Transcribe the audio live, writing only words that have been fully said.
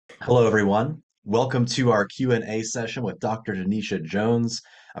Hello, everyone. Welcome to our Q&A session with Dr. Denisha Jones.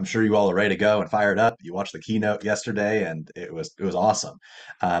 I'm sure you all are ready to go and fired up. You watched the keynote yesterday, and it was awesome.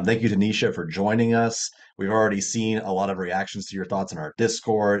 Thank you, Denisha, for joining us. We've already seen a lot of reactions to your thoughts in our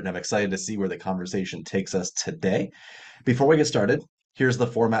Discord, and I'm excited to see where the conversation takes us today. Before we get started, here's the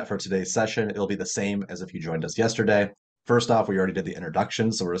format for today's session. It'll be the same as if you joined us yesterday. First off, we already did the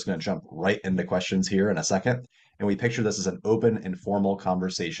introduction, so we're just going to jump right into questions here in a second. And we picture this as an open, informal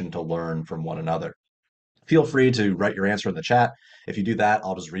conversation to learn from one another. Feel free to write your answer in the chat. If you do that,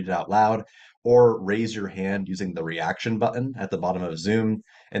 I'll just read it out loud, or raise your hand using the reaction button at the bottom of Zoom.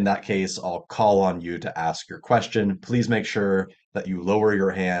 In that case, I'll call on you to ask your question. Please make sure that you lower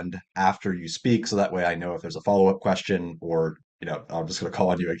your hand after you speak, so that way I know if there's a follow-up question or I'm just going to call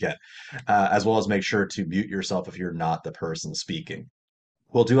on you again, as well as make sure to mute yourself if you're not the person speaking.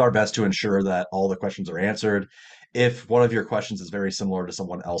 We'll do our best to ensure that all the questions are answered. If one of your questions is very similar to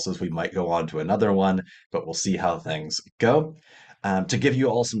someone else's, we might go on to another one, but we'll see how things go. To give you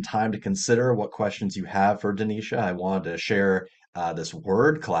all some time to consider what questions you have for Denisha, I wanted to share this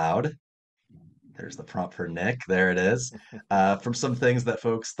word cloud. There's the prompt for Nick. There it is. From some things that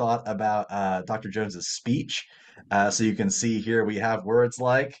folks thought about Dr. Jones's speech. So you can see here we have words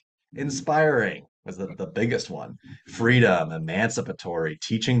like inspiring was the biggest one, freedom, emancipatory,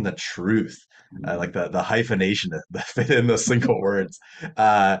 teaching the truth. Like the hyphenation that fit in the single words,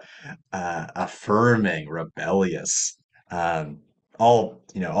 uh, affirming, rebellious, um, all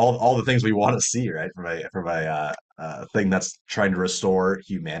the things we want to see, right? From a thing that's trying to restore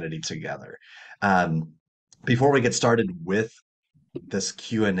humanity together. Um, Before we get started with this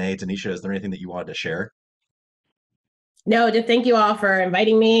Q&A, Denisha, is there anything that you wanted to share? No, just thank you all for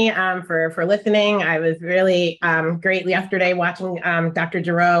inviting me, for listening. I was really great yesterday watching Dr.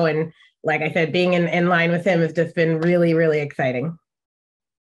 Giroux, and like I said, being in line with him has just been really, really exciting.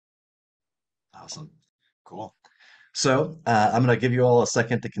 Awesome. Cool. So I'm going to give you all a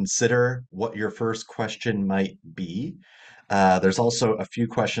second to consider what your first question might be. There's also a few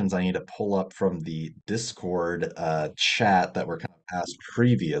questions I need to pull up from the Discord chat that were kind of asked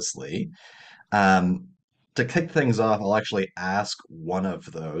previously. Um, to kick things off, I'll actually ask one of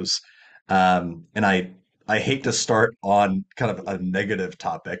those. And I hate to start on kind of a negative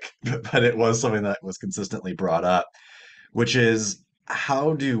topic, but it was something that was consistently brought up, which is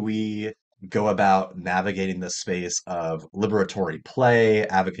how do we go about navigating the space of liberatory play,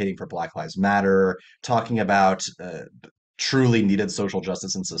 advocating for Black Lives Matter, talking about truly needed social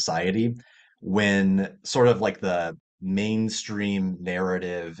justice in society when sort of like the mainstream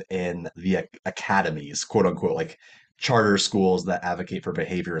narrative in the academies, quote unquote, like charter schools that advocate for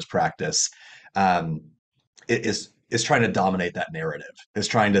behaviorist practice, um, is trying to dominate that narrative. Is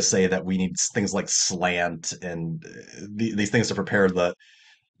trying to say that we need things like slant and these things to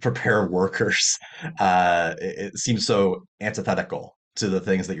prepare workers. It seems so antithetical to the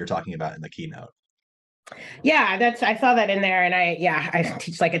things that you're talking about in the keynote. Yeah, I saw that in there, and I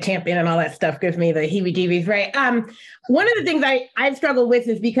teach like a champion and all that stuff gives me the heebie-jeebies, right? One of the things I've struggled with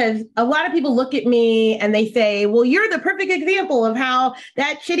is because a lot of people look at me and they say, "Well, you're the perfect example of how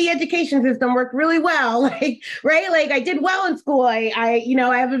that shitty education system worked really well." Like, right? Like I did well in school. I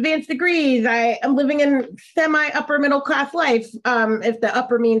have advanced degrees. I am living in semi-upper middle class life. If the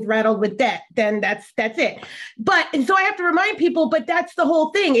upper means rattled with debt, then that's it. But and so I have to remind people, but that's the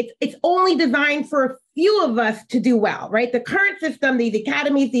whole thing. It's only designed for few of us to do well, right? The current system, these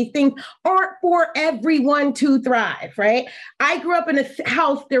academies, these things aren't for everyone to thrive, right? I grew up in a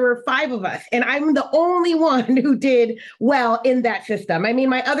house, there were five of us, and I'm the only one who did well in that system. I mean,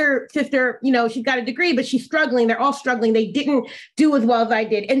 my other sister, she's got a degree, but she's struggling. They're all struggling. They didn't do as well as I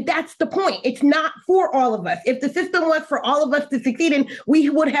did. And that's the point. It's not for all of us. If the system was for all of us to succeed in, we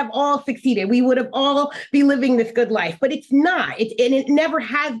would have all succeeded. We would have all be living this good life, but it's not. And it never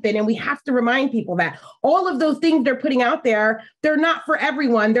has been. And we have to remind people that all of those things they're putting out there, they're not for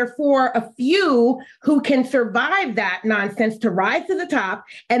everyone. They're for a few who can survive that nonsense to rise to the top,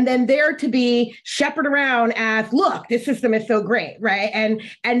 and then they're to be shepherded around as, look, this system is so great, right?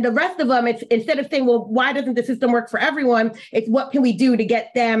 And the rest of them, it's instead of saying, well, why doesn't the system work for everyone? It's what can we do to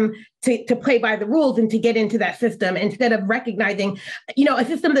get them to play by the rules and to get into that system instead of recognizing, a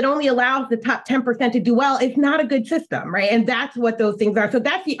system that only allows the top 10% to do well is not a good system, right? And that's what those things are. So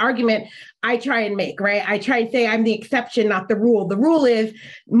that's the argument I try and make, right? I try and say I'm the exception, not the rule. The rule is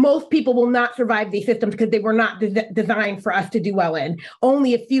most people will not survive these systems because they were not designed for us to do well in.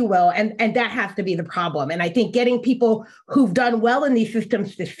 Only a few will, and that has to be the problem. And I think getting people who've done well in these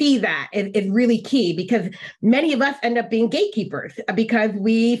systems to see that is really key, because many of us end up being gatekeepers because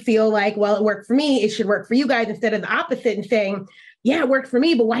we feel like, well, it worked for me, it should work for you guys, instead of the opposite and saying, yeah, it worked for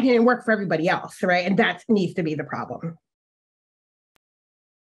me, but why didn't it work for everybody else, right? And that needs to be the problem.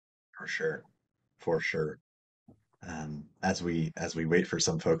 For sure. For sure. As we wait for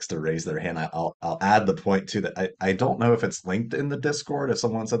some folks to raise their hand, I'll add the point too that I don't know if it's linked in the Discord, if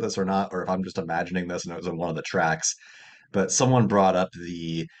someone said this or not, or if I'm just imagining this and it was in one of the tracks. But someone brought up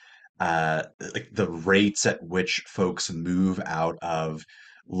like the rates at which folks move out of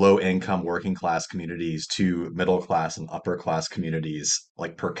low income working class communities to middle class and upper class communities,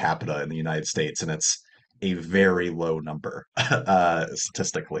 like per capita in the United States, and it's a very low number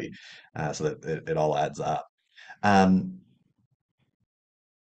statistically, so that it all adds up. Um,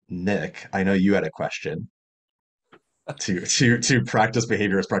 Nick, I know you had a question to practice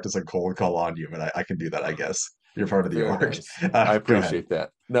behaviorist practice and cold call on you, but I can do that, I guess. You're part of the Very org. nice. I Go ahead. appreciate that.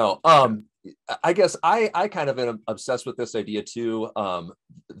 No, I guess I kind of am obsessed with this idea too,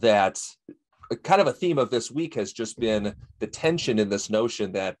 that kind of a theme of this week has just been the tension in this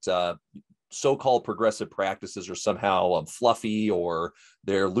notion that so-called progressive practices are somehow fluffy, or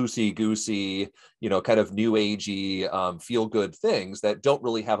they're loosey-goosey, kind of new agey, feel-good things that don't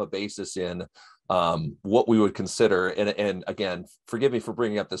really have a basis in what we would consider, and again, forgive me for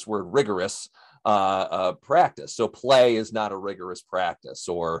bringing up this word, rigorous practice. So play is not a rigorous practice,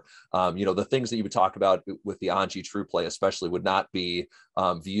 or the things that you would talk about with the Anji true play especially would not be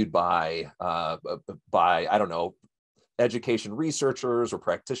viewed by I don't know, education researchers or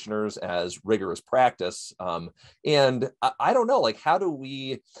practitioners as rigorous practice. And I don't know, like, how do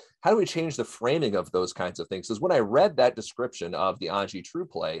we change the framing of those kinds of things? Because when I read that description of the Anji true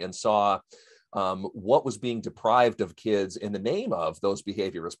play and saw what was being deprived of kids in the name of those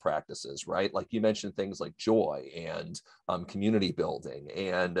behaviorist practices, right? Like you mentioned things like joy and community building,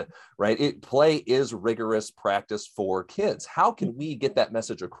 and right, play is rigorous practice for kids. How can we get that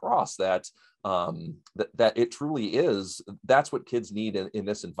message across that that it truly is, that's what kids need in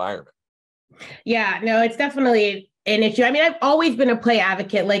this environment? Yeah, no, it's definitely an issue. I mean, I've always been a play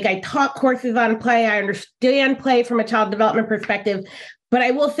advocate. Like, I taught courses on play. I understand play from a child development perspective. But I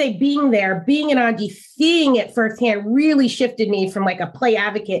will say, being there, being in Anji, seeing it firsthand really shifted me from like a play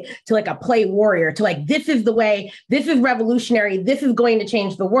advocate to like a play warrior, to like, this is the way, this is revolutionary, this is going to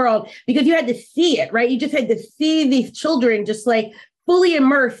change the world, because you had to see it, right? You just had to see these children just like fully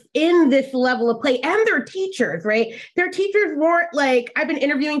immersed in this level of play, and their teachers, right? Their teachers weren't like, I've been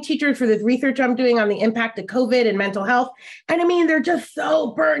interviewing teachers for this research I'm doing on the impact of COVID and mental health. And I mean, they're just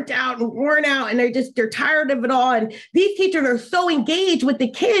so burnt out and worn out, and they're tired of it all. And these teachers are so engaged with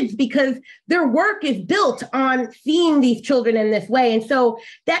the kids because their work is built on seeing these children in this way. And so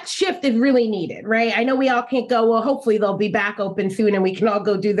that shift is really needed, right? I know we all can't go, well, hopefully they'll be back open soon and we can all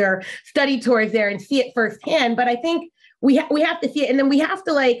go do their study tours there and see it firsthand. But I think we have to see it, and then we have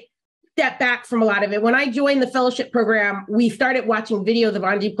to like step back from a lot of it. When I joined the fellowship program, we started watching videos of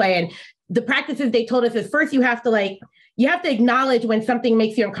Anji play, and the practices they told us is, first you have to acknowledge when something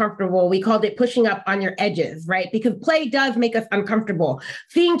makes you uncomfortable. We called it pushing up on your edges, right? Because play does make us uncomfortable.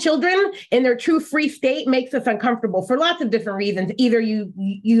 Seeing children in their true free state makes us uncomfortable for lots of different reasons. Either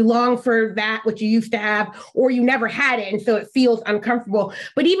you long for that, which you used to have, or you never had it, and so it feels uncomfortable.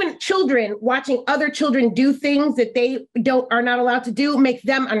 But even children, watching other children do things that they are not allowed to do, makes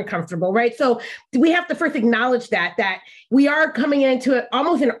them uncomfortable, right? So we have to first acknowledge that we are coming into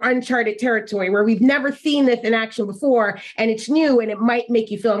almost an uncharted territory where we've never seen this in action before, and it's new, and it might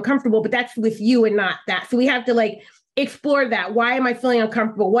make you feel uncomfortable, but that's with you and not that. So we have to like explore that. Why am I feeling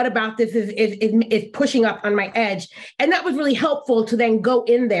uncomfortable? What about this is pushing up on my edge? And that was really helpful to then go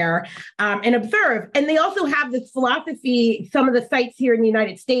in there and observe. And they also have this philosophy, some of the sites here in the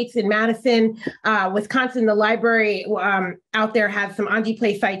United States, in Madison, Wisconsin, the library out there has some Anji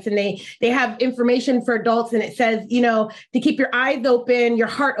play sites, and they have information for adults, and it says, to keep your eyes open, your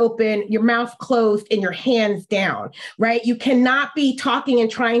heart open, your mouth closed, and your hands down, right? You cannot be talking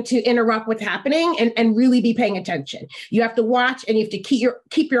and trying to interrupt what's happening and really be paying attention. You have to watch, and you have to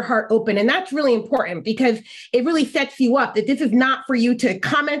keep your heart open. And that's really important, because it really sets you up that this is not for you to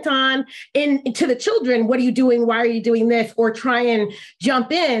comment on to the children. What are you doing? Why are you doing this? Or try and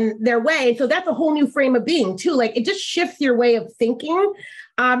jump in their way. And so that's a whole new frame of being too. Like, it just shifts your way of thinking.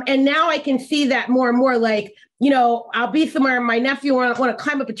 And now I can see that more and more, like, I'll be somewhere and my nephew want to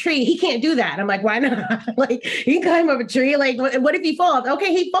climb up a tree. He can't do that. I'm like, why not? Like, he can climb up a tree. Like, what if he falls?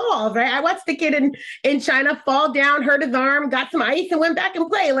 Okay, he falls, right? I watched the kid in China fall down, hurt his arm, got some ice, and went back and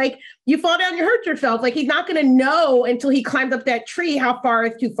play. Like, you fall down, you hurt yourself. Like, he's not going to know until he climbs up that tree how far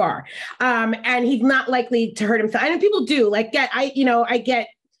is too far. And he's not likely to hurt himself. And people do, like, I get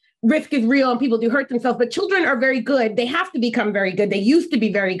risk is real and people do hurt themselves, but children are very good. They have to become very good. They used to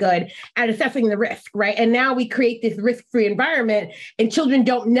be very good at assessing the risk, right? And now we create this risk-free environment and children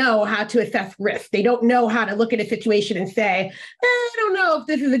don't know how to assess risk. They don't know how to look at a situation and say, I don't know if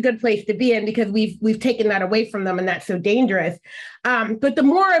this is a good place to be in, because we've taken that away from them, and that's so dangerous. But the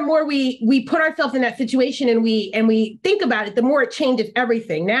more and more we put ourselves in that situation and we think about it, the more it changes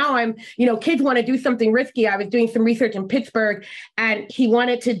everything. Now kids want to do something risky. I was doing some research in Pittsburgh and he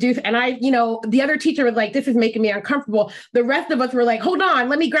wanted to do, and the other teacher was like, this is making me uncomfortable. The rest of us were like, hold on,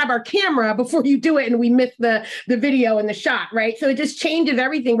 let me grab our camera before you do it. And we missed the video and the shot, right? So it just changes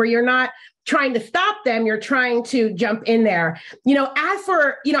everything, where you're not trying to stop them, you're trying to jump in there. As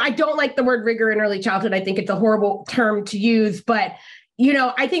for, I don't like the word rigor in early childhood. I think it's a horrible term to use, but,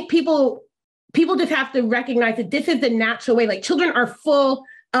 I think people just have to recognize that this is the natural way. Like, children are full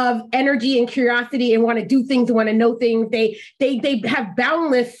of energy and curiosity and want to do things and want to know things. They have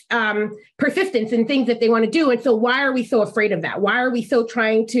boundless persistence in things that they want to do. And so why are we so afraid of that? Why are we so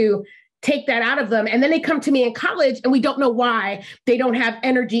trying to take that out of them? And then they come to me in college and we don't know why they don't have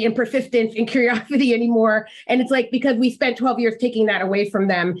energy and persistence and curiosity anymore. And it's like, because we spent 12 years taking that away from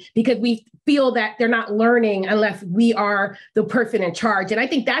them, because we feel that they're not learning unless we are the person in charge. And I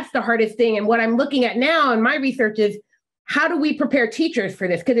think that's the hardest thing. And what I'm looking at now in my research is, how do we prepare teachers for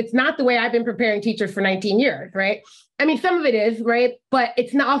this? Because it's not the way I've been preparing teachers for 19 years, right? I mean, some of it is, right? But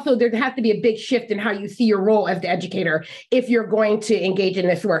it's not, also, there has to be a big shift in how you see your role as the educator if you're going to engage in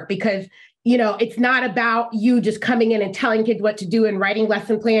this work, because it's not about you just coming in and telling kids what to do and writing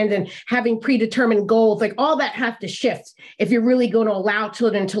lesson plans and having predetermined goals. Like, all that has to shift if you're really going to allow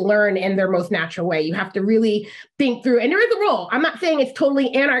children to learn in their most natural way. You have to really think through, and there is a role. I'm not saying it's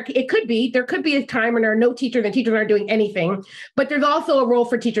totally anarchy. It could be. There could be a time when there are no teachers and teachers aren't doing anything, but there's also a role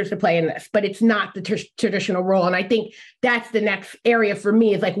for teachers to play in this, but it's not the traditional role. And I think that's the next area for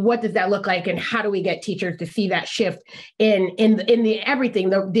me, is like, what does that look like? And how do we get teachers to see that shift in the everything,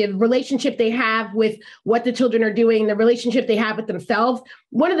 the relationship they have with what the children are doing, the relationship they have with themselves.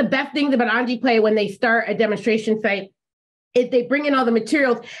 One of the best things about Anji Play, when they start a demonstration site, is they bring in all the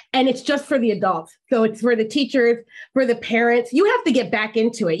materials and it's just for the adults. So it's for the teachers, for the parents. You have to get back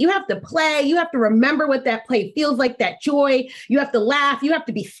into it. You have to play. You have to remember what that play feels like, that joy. You have to laugh. You have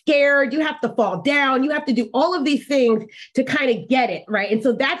to be scared. You have to fall down. You have to do all of these things to kind of get it, right? And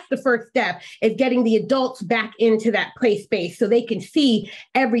so that's the first step, is getting the adults back into that play space so they can see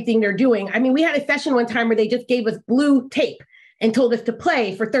everything they're doing. I mean, we had a session one time where they just gave us blue tape and told us to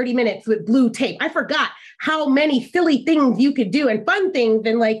play for 30 minutes with blue tape. I forgot how many silly things you could do and fun things.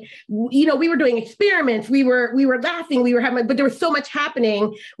 And we were doing experiments, we were laughing, we were having, but there was so much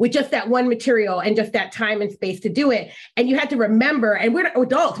happening with just that one material and just that time and space to do it. And you had to remember, and we're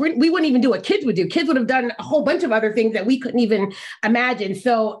adults, we wouldn't even do what kids would do. Kids would have done a whole bunch of other things that we couldn't even imagine.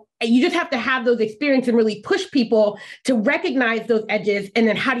 So you just have to have those experiences and really push people to recognize those edges. And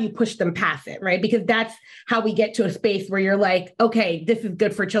then how do you push them past it, right? Because that's how we get to a space where you're like, okay, this is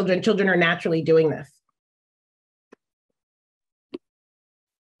good for children. Children are naturally doing this.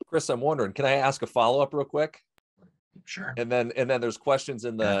 Chris, I'm wondering, can I ask a follow-up real quick? Sure. And then there's questions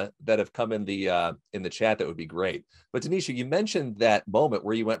that have come in the chat that would be great. But Denisha, you mentioned that moment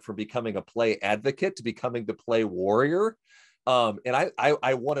where you went from becoming a play advocate to becoming the play warrior. And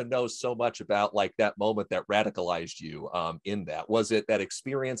I want to know so much about like that moment that radicalized you in that. Was it that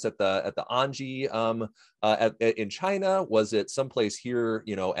experience at the Anji in China? Was it someplace here,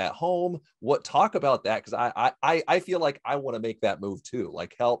 at home? Talk about that, because I feel like I want to make that move too.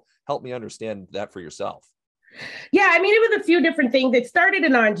 Like help me understand that for yourself. Yeah, I mean, it was a few different things. It started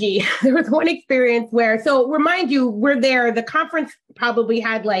in Anji. There was one experience where, so remind you, we're there. The conference probably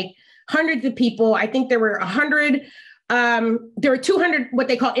had like hundreds of people. I think there were 100. There were 200 what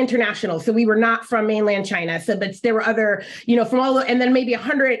they call international. So we were not from mainland China. So, but there were other, from all, and then maybe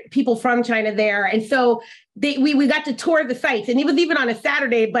 100 people from China there. And so we got to tour the sites, and it was even on a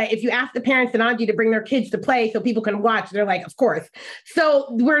Saturday. But if you ask the parents in Anji to bring their kids to play so people can watch, they're like, of course. So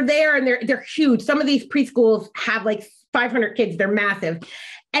we're there, and they're huge. Some of these preschools have like 500 kids. They're massive.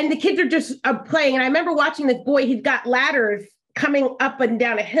 And the kids are just playing. And I remember watching this boy, he's got ladders coming up and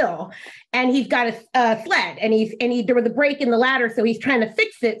down a hill, and he's got a sled, and there was a break in the ladder, so he's trying to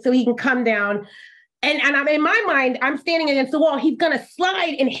fix it so he can come down. And I'm in my mind, I'm standing against the wall. He's going to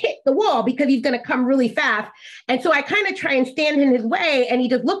slide and hit the wall because he's going to come really fast. And so I kind of try and stand in his way, and he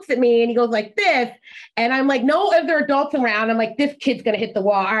just looks at me and he goes like this. And I'm like, no other adults around. I'm like, this kid's going to hit the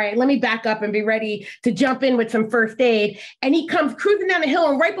wall. All right, let me back up and be ready to jump in with some first aid. And he comes cruising down the hill,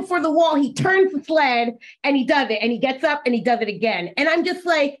 and right before the wall, he turns the sled and he does it. And he gets up and he does it again. And I'm just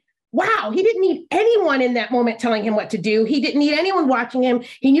like, wow, he didn't need anyone in that moment telling him what to do. He didn't need anyone watching him.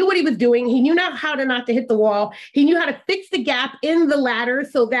 He knew what he was doing. He knew how to not to hit the wall. He knew how to fix the gap in the ladder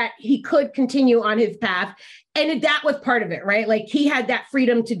so that he could continue on his path. And that was part of it, right? Like he had that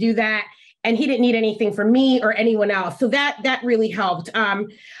freedom to do that. And he didn't need anything from me or anyone else. So that really helped.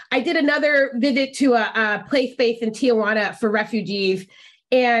 I did another visit to a play space in Tijuana for refugees.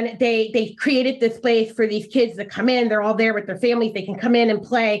 And they created this space for these kids to come in. They're all there with their families. They can come in and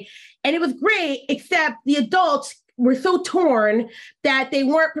play. And it was great, except the adults were so torn that they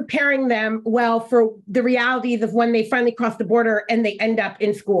weren't preparing them well for the realities of when they finally cross the border and they end up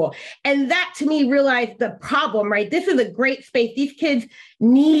in school. And that to me realized the problem, right? This is a great space. These kids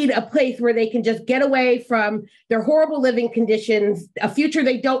need a place where they can just get away from their horrible living conditions, a future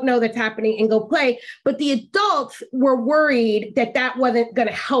they don't know that's happening, and go play. But the adults were worried that that wasn't going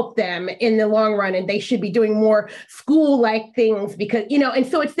to help them in the long run, and they should be doing more school-like things because, and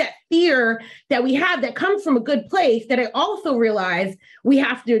so it's that fear that we have that comes from a good place that I also realize we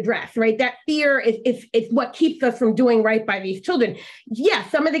have to address, right? That fear is what keeps us from doing right by these children. Yeah,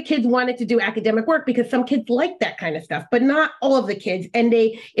 some of the kids wanted to do academic work because some kids like that kind of stuff, but not all of the kids. And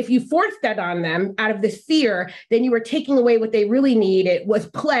if you force that on them out of this fear, then you were taking away what they really needed was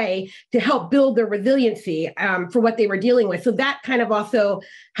play to help build their resiliency for what they were dealing with. So that kind of also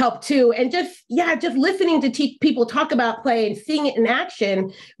helped too. And just listening to people talk about play and seeing it in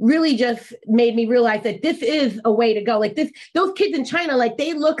action really just made me realize that this is a way to go. Like those kids in China, like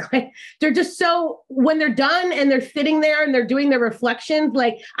they look like they're just so, when they're done and they're sitting there and they're doing their reflections,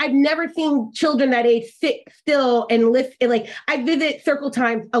 like I've never seen children that age sit still and listen. Like I visit Circle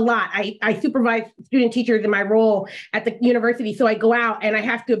Time a lot. I supervise student teachers in my role at the university. So I go out and I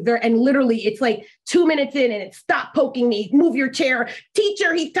have to observe, and literally it's like 2 minutes in and it's stop poking me, move your chair,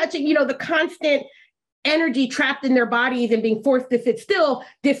 teacher, he's touching, the constant energy trapped in their bodies and being forced to sit still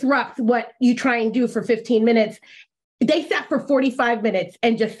disrupts what you try and do for 15 minutes. They sat for 45 minutes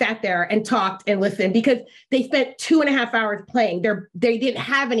and just sat there and talked and listened because they spent 2.5 hours playing. They didn't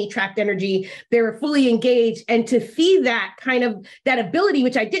have any trapped energy. They were fully engaged. And to see that kind of that ability,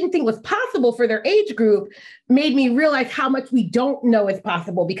 which I didn't think was possible for their age group, made me realize how much we don't know is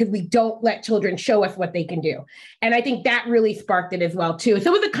possible because we don't let children show us what they can do. And I think that really sparked it as well, too.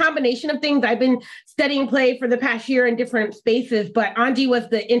 So it was a combination of things. I've been studying play for the past year in different spaces, but Anji was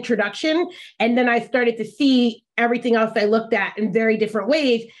the introduction. And then I started to see everything else I looked at in very different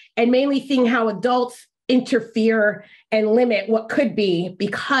ways, and mainly seeing how adults interfere and limit what could be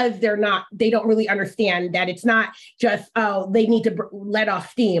because they don't really understand that it's not just, they need to let off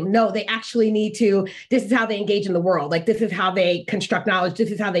steam. No, they actually need to, this is how they engage in the world. Like, this is how they construct knowledge.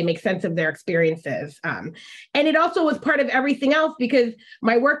 This is how they make sense of their experiences. And it also was part of everything else because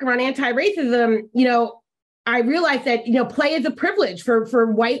my work around anti-racism, I realized that, play is a privilege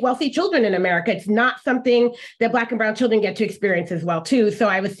for white, wealthy children in America. It's not something that Black and brown children get to experience as well, too. So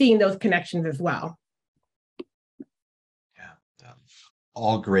I was seeing those connections as well. Yeah,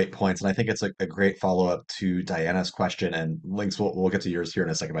 all great points. And I think it's a great follow-up to Diana's question, and links, we'll get to yours here in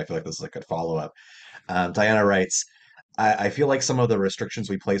a second, but I feel like this is a good follow-up. Diana writes, I feel like some of the restrictions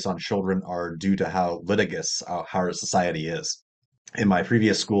we place on children are due to how litigious our society is. In my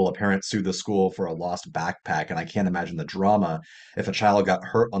previous school, a parent sued the school for a lost backpack, and I can't imagine the drama if a child got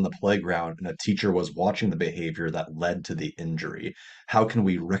hurt on the playground and a teacher was watching the behavior that led to the injury. How can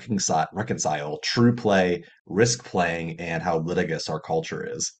we reconcile true play, risk playing, and how litigious our culture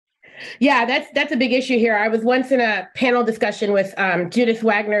is? Yeah, that's a big issue here. I was once in a panel discussion with Judith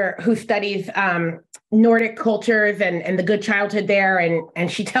Wagner, who studies Nordic cultures and the good childhood there. And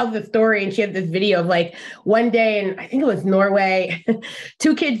she tells the story, and she has this video of like one day, and I think it was Norway,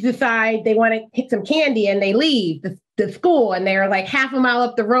 two kids decide they want to hit some candy and they leave the school, and they're like half a mile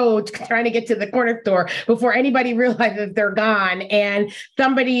up the road trying to get to the corner store before anybody realizes they're gone. And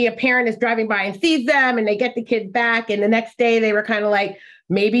a parent is driving by and sees them, and they get the kids back. And the next day they were kind of like,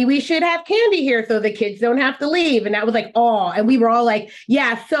 maybe we should have candy here so the kids don't have to leave. And that was like, oh, and we were all like,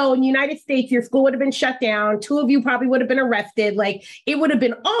 yeah, so in the United States, your school would have been shut down. Two of you probably would have been arrested. Like, it would have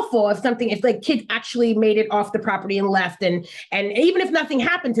been awful if like kids actually made it off the property and left. And even if nothing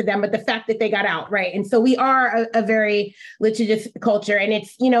happened to them, but the fact that they got out, right? And so we are a very litigious culture, and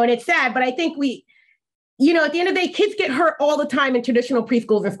it's, and it's sad, but I think we, at the end of the day, kids get hurt all the time in traditional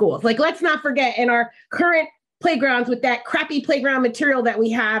preschools and schools. Like, let's not forget in our current playgrounds with that crappy playground material that we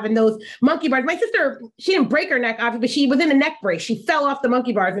have and those monkey bars. My sister, she didn't break her neck, obviously, but she was in a neck brace. She fell off the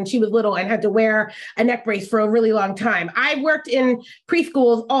monkey bars when she was little and had to wear a neck brace for a really long time. I worked in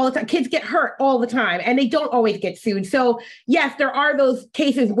preschools all the time. Kids get hurt all the time and they don't always get sued. So yes, there are those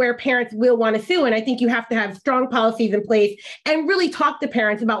cases where parents will want to sue. And I think you have to have strong policies in place and really talk to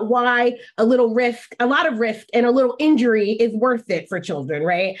parents about why a little risk, a lot of risk and a little injury is worth it for children,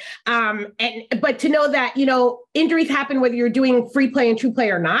 right? But to know that, injuries happen whether you're doing free play and true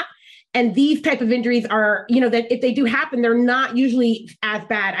play or not. And these type of injuries are, that if they do happen, they're not usually as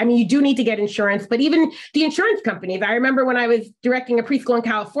bad. I mean, you do need to get insurance, but even the insurance companies, I remember when I was directing a preschool in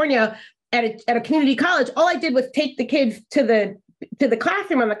California at a community college, all I did was take the kids to the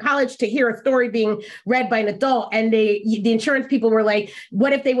classroom on the college to hear a story being read by an adult. And the insurance people were like,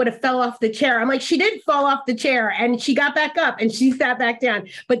 what if they would have fell off the chair? I'm like, she did fall off the chair and she got back up and she sat back down,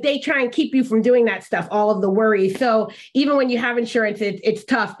 but they try and keep you from doing that stuff, all of the worries. So even when you have insurance, it's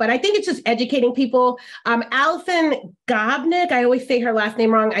tough, but I think it's just educating people. Alison Gobnick, I always say her last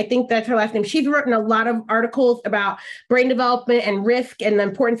name wrong. I think that's her last name. She's written a lot of articles about brain development and risk and the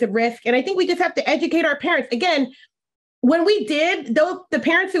importance of risk. And I think we just have to educate our parents. Again, when we did, the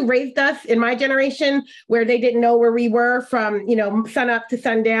parents who raised us in my generation, where they didn't know where we were from, sun up to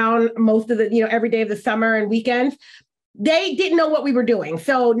sundown, most of the, every day of the summer and weekends, they didn't know what we were doing.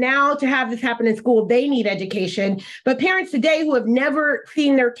 So now to have this happen in school, they need education. But parents today who have never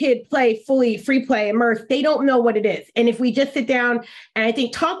seen their kid play fully free play immersed, they don't know what it is. And if we just sit down and I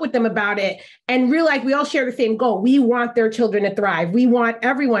think talk with them about it and realize we all share the same goal, we want their children to thrive. We want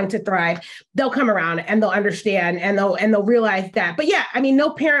everyone to thrive. They'll come around and they'll understand and they'll realize that. But yeah, I mean, no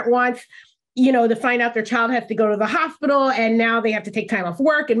parent wants to find out their child has to go to the hospital and now they have to take time off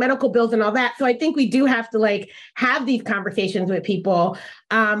work and medical bills and all that. So I think we do have to have these conversations with people,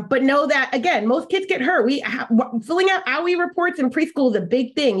 but know that, again, most kids get hurt. Filling out OWI reports in preschool is a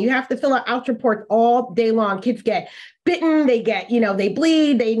big thing. You have to fill out OUCH reports all day long. Kids get bitten, they get, they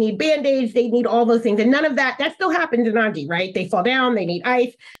bleed, they need Band-Aids, they need all those things. And none of that still happens in Anji, right? They fall down, they need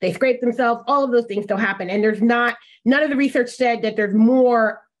ice, they scrape themselves, all of those things still happen. And none of the research said that there's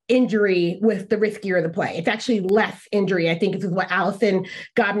more injury with the riskier the play. It's actually less injury. I think this is what Alison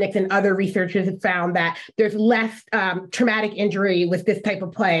Gobnick and other researchers have found, that there's less traumatic injury with this type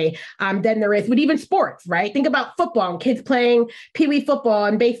of play than there is with even sports, right? Think about football and kids playing peewee football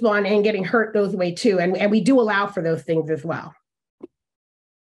and baseball and getting hurt those way too. And we do allow for those things as well.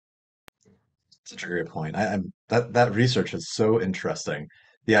 Such a great point. That research is so interesting.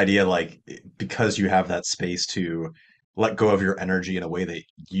 The idea, because you have that space to let go of your energy in a way that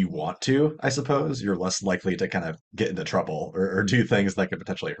you want to, I suppose, you're less likely to kind of get into trouble or do things that could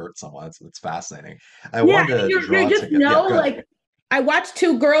potentially hurt someone. It's fascinating. I Yeah, wanted to you draw just together. Yeah, go ahead. I watched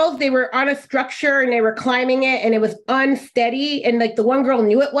two girls, they were on a structure and they were climbing it and it was unsteady. And the one girl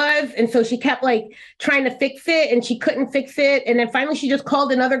knew it was. And so she kept trying to fix it and she couldn't fix it. And then finally she just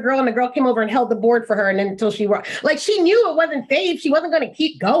called another girl and the girl came over and held the board for her. And then until she she knew it wasn't safe. She wasn't going to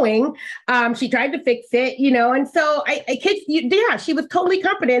keep going. She tried to fix it, and so she was totally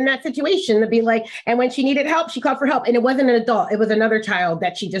competent in that situation to be and when she needed help, she called for help. And it wasn't an adult. It was another child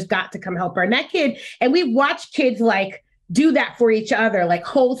that she just got to come help her. And that kid, and we watched kids do that for each other,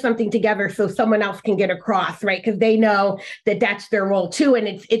 hold something together so someone else can get across, right? Because they know that that's their role too.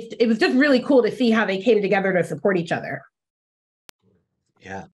 And it was just really cool to see how they came together to support each other.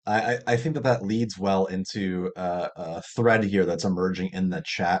 Yeah, I think that leads well into a thread here that's emerging in the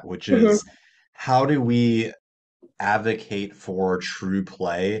chat, which is how do we advocate for true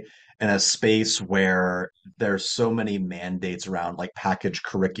play in a space where there's so many mandates around packaged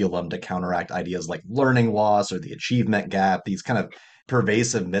curriculum to counteract ideas like learning loss or the achievement gap, these kind of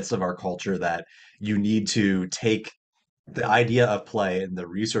pervasive myths of our culture that you need to take the idea of play and the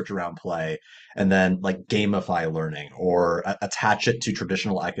research around play and then gamify learning or attach it to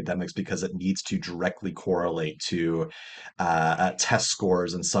traditional academics because it needs to directly correlate to test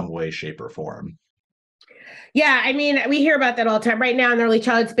scores in some way, shape, or form. Yeah, I mean, we hear about that all the time. Right now in the early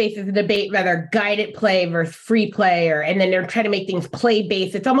childhood space is a debate whether guided play versus free play, and then they're trying to make things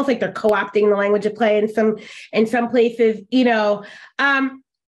play-based. It's almost like they're co-opting the language of play in some places. I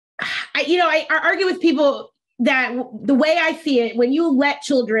argue with people that the way I see it, when you let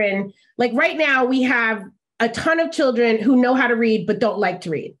children, right now we have a ton of children who know how to read but don't like to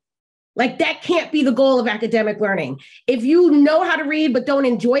read. That can't be the goal of academic learning. If you know how to read but don't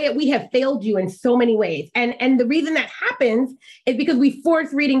enjoy it, we have failed you in so many ways. And the reason that happens is because we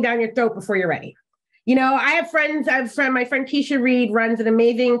force reading down your throat before you're ready. I have friends. My friend Keisha Reed runs an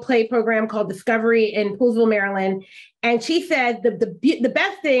amazing play program called Discovery in Poolsville, Maryland. And she said the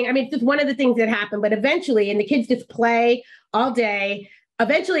best thing, I mean, it's just one of the things that happen, but eventually, and the kids just play all day,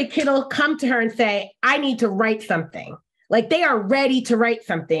 eventually a kid will come to her and say, I need to write something. Like they are ready to write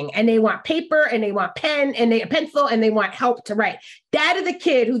something and they want paper and they want pen and a pencil and they want help to write. That is a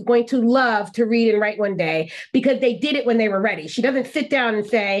kid who's going to love to read and write one day because they did it when they were ready. She doesn't sit down and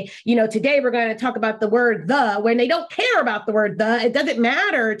say, today we're going to talk about the word the, when they don't care about the word the. It doesn't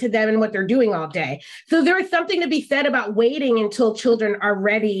matter to them and what they're doing all day. So there is something to be said about waiting until children are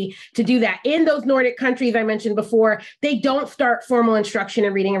ready to do that. In those Nordic countries I mentioned before, they don't start formal instruction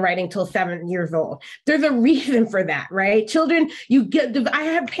in reading and writing till 7 years old. There's a reason for that, right? Children, I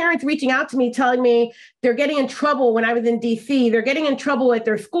have parents reaching out to me telling me they're getting in trouble. When I was in DC, they're getting in trouble at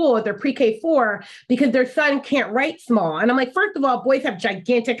their school, at their pre-K4, because their son can't write small. And I'm like, first of all, boys have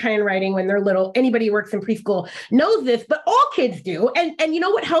gigantic handwriting when they're little. Anybody who works in preschool knows this, but all kids do. And you know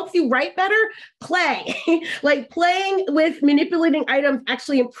what helps you write better? Play. Like playing with manipulating items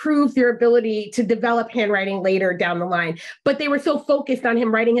actually improves your ability to develop handwriting later down the line. But they were so focused on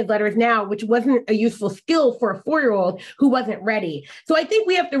him writing his letters now, which wasn't a useful skill for a 4-year-old who wasn't ready. So I think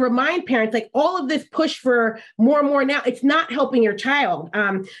we have to remind parents, like all of this push for more and more now, it's not helping your child.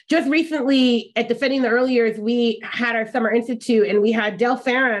 Just recently at Defending the Early Years, we had our Summer Institute and we had Del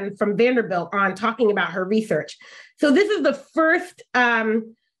Farron from Vanderbilt on talking about her research. So this is the first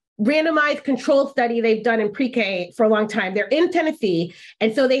randomized control study they've done in pre-K for a long time. They're in Tennessee.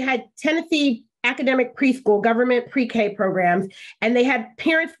 And so they had Tennessee academic preschool, government pre-K programs, and they had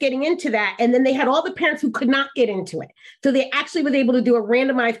parents getting into that. And then they had all the parents who could not get into it. So they actually was able to do a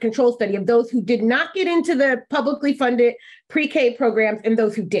randomized control study of those who did not get into the publicly funded pre-K programs and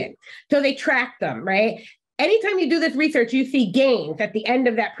those who did. So they tracked them, right? Anytime you do this research, you see gains at the end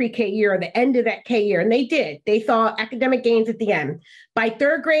of that pre-K year or the end of that K year. And they did. They saw academic gains at the end. By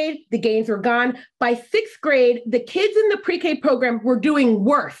 3rd grade, the gains were gone. By 6th grade, the kids in the pre-K program were doing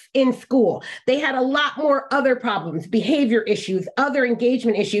worse in school. They had a lot more other problems, behavior issues, other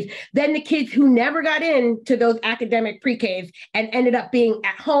engagement issues than the kids who never got into those academic pre-Ks and ended up being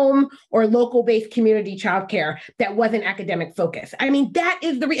at home or local-based community childcare that wasn't academic focused. I mean, that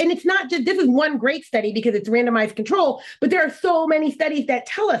is and it's not just, this is one great study because it's randomized control, but there are so many studies that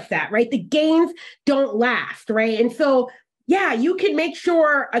tell us that, right? The gains don't last, right? And so yeah, you can make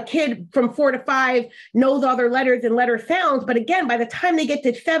sure a kid from 4 to 5 knows all their letters and letter sounds. But again, by the time they get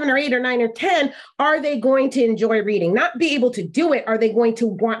to 7 or 8 or 9 or 10, are they going to enjoy reading? Not be able to do it. Are they going to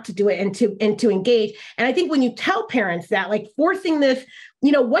want to do it and to engage? And I think when you tell parents that, like forcing this,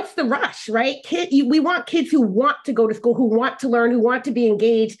 what's the rush, right? We want kids who want to go to school, who want to learn, who want to be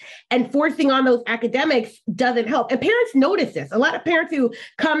engaged, and forcing on those academics doesn't help. And parents notice this. A lot of parents who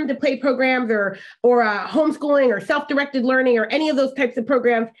come to play programs or homeschooling or self-directed learning or any of those types of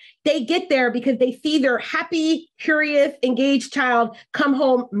programs, they get there because they see their happy, curious, engaged child come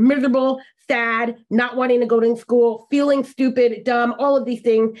home miserable, sad, not wanting to go to school, feeling stupid, dumb, all of these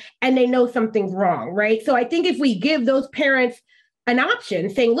things, and they know something's wrong, right? So I think if we give those parents an option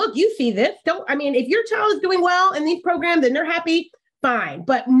saying, look, you see this, if your child is doing well in these programs and they're happy, fine.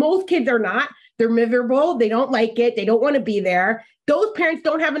 But most kids are not. They're miserable. They don't like it. They don't want to be there. Those parents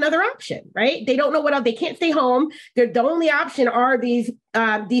don't have another option, right? They don't know what else. They can't stay home. The only option are these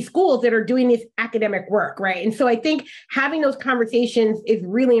schools that are doing this academic work, right? And so I think having those conversations is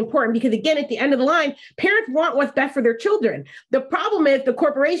really important because, again, at the end of the line, parents want what's best for their children. The problem is the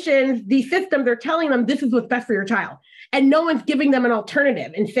corporations, these systems are telling them this is what's best for your child. And no one's giving them an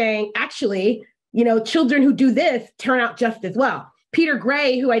alternative and saying, actually, children who do this turn out just as well. Peter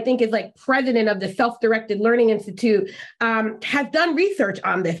Gray, who I think is like president of the Self-Directed Learning Institute, has done research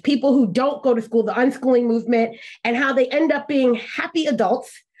on this. People who don't go to school, the unschooling movement, and how they end up being happy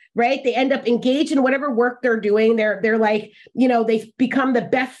adults, right? They end up engaged in whatever work they're doing. They're like, they become the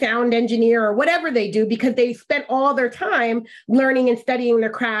best sound engineer or whatever they do because they spent all their time learning and studying their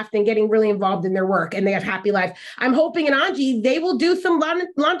craft and getting really involved in their work, and they have happy lives. I'm hoping in Anji, they will do some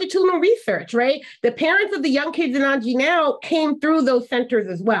longitudinal research, right? The parents of the young kids in Anji now came through those centers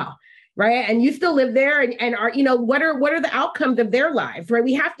as well, right? And you still live there and are, what are the outcomes of their lives, right?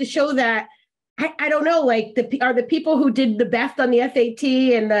 We have to show that. I don't know, like are the people who did the best on the SAT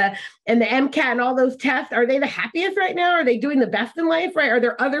and the MCAT and all those tests, are they the happiest right now? Are they doing the best in life, right? Are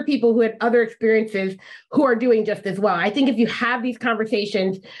there other people who had other experiences who are doing just as well? I think if you have these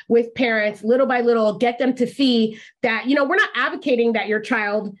conversations with parents, little by little, get them to see that, we're not advocating that your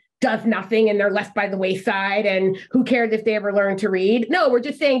child does nothing and they're left by the wayside, and who cares if they ever learn to read. No, we're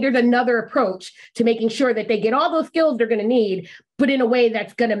just saying there's another approach to making sure that they get all those skills they're going to need, but in a way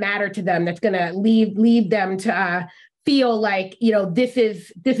that's going to matter to them, that's going to lead them to feel like, this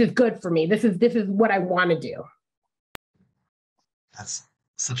is good for me. This is what I want to do. That's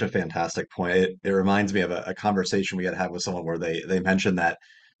such a fantastic point. It reminds me of a conversation we had with someone where they mentioned that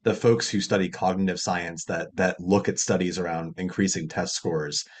the folks who study cognitive science that look at studies around increasing test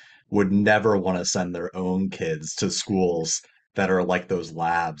scores would never want to send their own kids to schools that are like those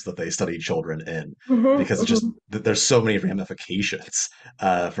labs that they study children in, Mm-hmm, because it's just mm-hmm. there's so many ramifications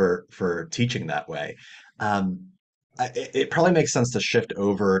for teaching that way. Um, it probably makes sense to shift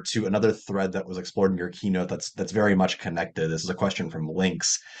over to another thread that was explored in your keynote that's very much connected. This is a question from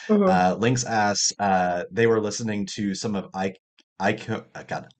Lynx. Mm-hmm. Lynx asks, they were listening to some of Iko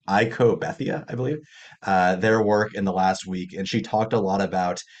Bethia, I believe, their work in the last week, and she talked a lot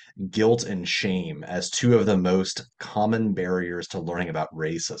about guilt and shame as two of the most common barriers to learning about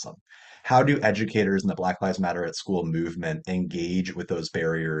racism. How do educators in the Black Lives Matter at School movement engage with those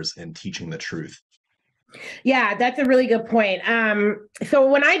barriers in teaching the truth? Yeah, that's a really good point. So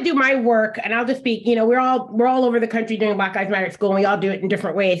when I do my work, and I'll just speak, we're all over the country doing Black Lives Matter at School, and we all do it in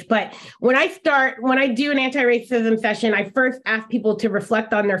different ways. But when I do an anti-racism session, I first ask people to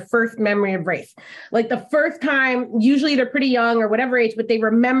reflect on their first memory of race. Like the first time, usually they're pretty young or whatever age, but they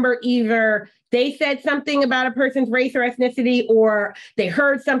remember either they said something about a person's race or ethnicity, or they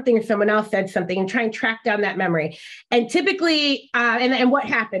heard something or someone else said something, and try and track down that memory. And typically, and what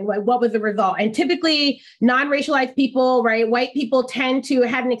happened, what was the result? And typically non-racialized people, right, white people tend to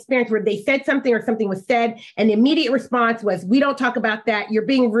have an experience where they said something or something was said, and the immediate response was, we don't talk about that, you're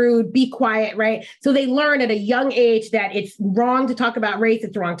being rude, be quiet, right? So they learn at a young age that it's wrong to talk about race,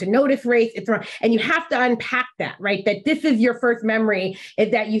 it's wrong to notice race, it's wrong. And you have to unpack that, right? That this is your first memory,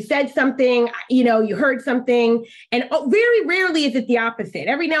 is that you said something, you heard something, and very rarely is it the opposite.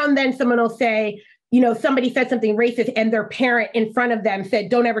 Every now and then someone will say, somebody said something racist and their parent in front of them said,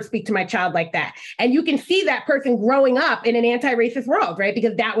 don't ever speak to my child like that. And you can see that person growing up in an anti-racist world, right?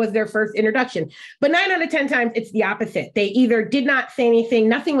 Because that was their first introduction. But 9 out of 10 times, it's the opposite. They either did not say anything,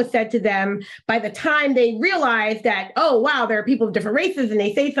 nothing was said to them. By the time they realize that, oh, wow, there are people of different races and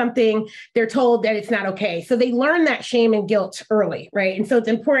they say something, they're told that it's not okay. So they learn that shame and guilt early, right? And so it's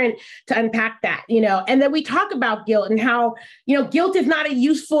important to unpack that, and then we talk about guilt and how, guilt is not a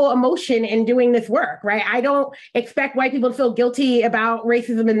useful emotion in doing this work. Right? I don't expect white people to feel guilty about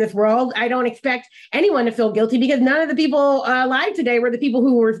racism in this world. I don't expect anyone to feel guilty, because none of the people alive today were the people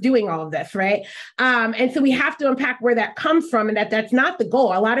who were doing all of this, right? And so we have to unpack where that comes from, and that's not the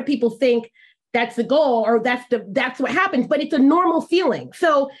goal. A lot of people think that's the goal, or that's what happens, but it's a normal feeling.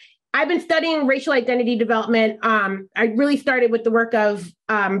 So I've been studying racial identity development. I really started with the work of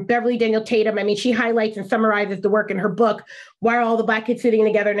Beverly Daniel Tatum. I mean, she highlights and summarizes the work in her book, Why Are All the Black Kids Sitting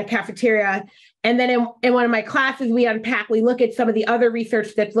Together in a Cafeteria? And then in one of my classes, we look at some of the other research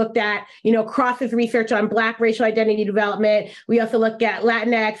that's looked at, crosses research on Black racial identity development. We also look at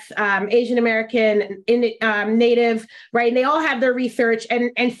Latinx, Asian American, Native, right? And they all have their research.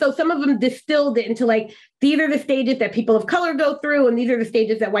 And so some of them distilled it into like, these are the stages that people of color go through, and these are the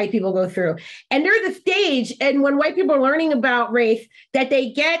stages that white people go through. And there's a stage, and when white people are learning about race, that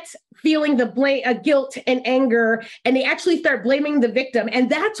they get feeling the blame, guilt and anger, and they actually start blaming the victim. And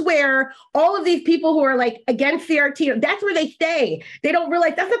that's where all of these people who are like against CRT, that's where they stay. They don't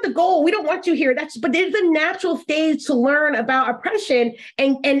realize that's not the goal. We don't want you here. But there's a natural stage to learn about oppression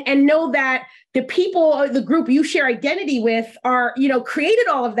and know that the people or the group you share identity with are, created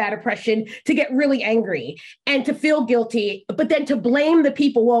all of that oppression to get really angry and to feel guilty, but then to blame the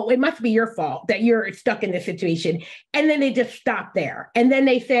people. Well, it must be your fault that you're stuck in this situation. And then they just stop there. And then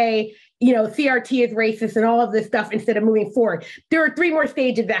they say, CRT is racist and all of this stuff instead of moving forward. There are 3 more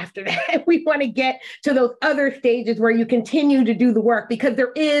stages after that. We want to get to those other stages where you continue to do the work, because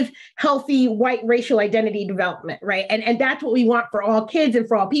there is healthy white racial identity development, right? And that's what we want for all kids and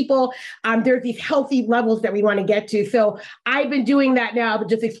for all people. There's these healthy levels that we want to get to. So I've been doing that now, but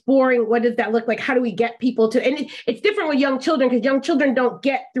just exploring what does that look like? How do we get people to, and it's different with young children, because young children don't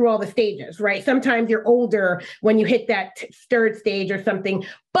get through all the stages, right? Sometimes you're older when you hit that third stage or something.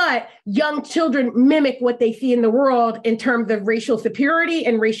 But young children mimic what they see in the world in terms of racial superiority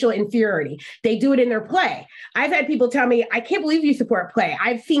and racial inferiority. They do it in their play. I've had people tell me, I can't believe you support play.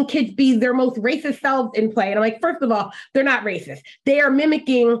 I've seen kids be their most racist selves in play. And I'm like, first of all, they're not racist. They are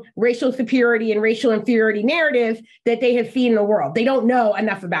mimicking racial superiority and racial inferiority narratives that they have seen in the world. They don't know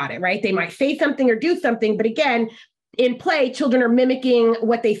enough about it, right? They might say something or do something, but again, in play, children are mimicking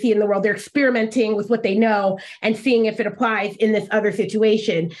what they see in the world. They're experimenting with what they know and seeing if it applies in this other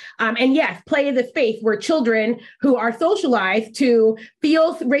situation. And yes, play is a space where children who are socialized to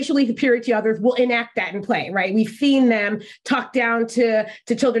feel racially superior to others will enact that in play, right? We've seen them talk down to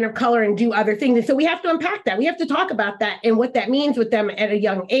children of color and do other things. And so we have to unpack that. We have to talk about that and what that means with them at a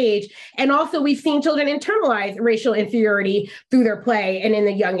young age. And also we've seen children internalize racial inferiority through their play and in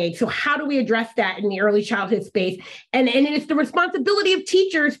the young age. So how do we address that in the early childhood space? And it's the responsibility of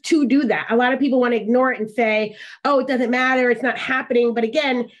teachers to do that. A lot of people want to ignore it and say, oh, it doesn't matter, it's not happening. But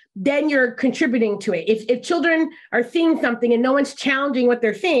again, then you're contributing to it. If children are seeing something and no one's challenging what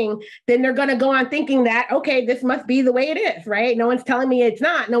they're seeing, then they're going to go on thinking that, okay, this must be the way it is, right? No one's telling me it's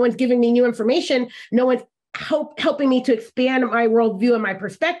not. No one's giving me new information. No one's helping me to expand my worldview and my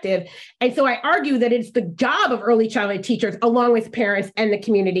perspective. And so I argue that it's the job of early childhood teachers, along with parents and the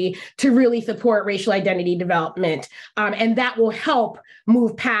community, to really support racial identity development. And that will help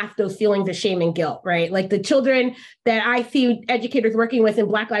move past those feelings of shame and guilt, right? Like the children that I see educators working with in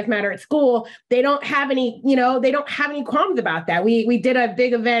Black Lives Matter at school, they don't have any, they don't have any qualms about that. We did a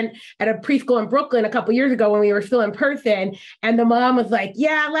big event at a preschool in Brooklyn a couple of years ago when we were still in person. And the mom was like,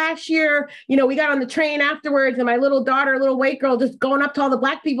 yeah, last year, we got on the train afterwards and my little daughter, a little white girl, just going up to all the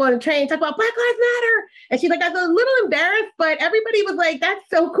Black people on the train, talking about Black Lives Matter. And she's like, I was a little embarrassed, but everybody was like, that's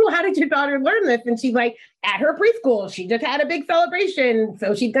so cool. How did your daughter learn this? And she's like, at her preschool, she just had a big celebration.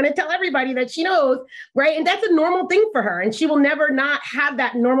 So she's going to tell everybody that she knows, right? And that's a normal thing for her. And she will never not have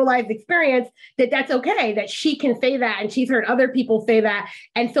that normalized experience that's okay, that she can say that. And she's heard other people say that.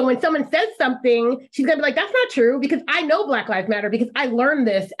 And so when someone says something, she's going to be like, that's not true, because I know Black Lives Matter, because I learned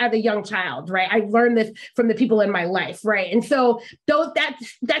this as a young child, right? I learned this from the people in my life, right? And so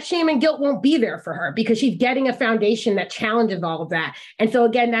that shame and guilt won't be there for her, because she's getting a foundation that challenges all of that. And so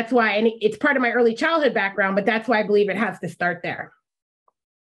again, that's why, and it's part of my early childhood background, but that's why I believe it has to start there.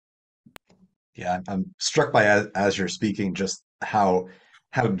 Yeah, I'm struck by as you're speaking just how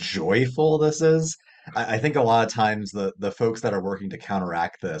joyful this is. I think a lot of times the folks that are working to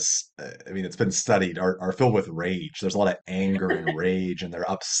counteract this, I mean, it's been studied, are filled with rage. There's a lot of anger and rage, and they're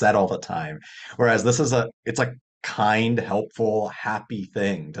upset all the time. Whereas this is it's like kind, helpful, happy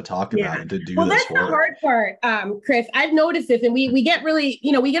thing to talk about and to do well, this that's work. the hard part, Chris. I've noticed this, and we get really,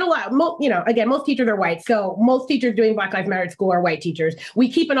 we get a lot. Again, most teachers are white, so most teachers doing Black Lives Matter at school are white teachers.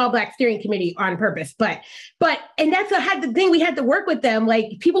 We keep an all-Black steering committee on purpose, but and that's the thing. We had to work with them.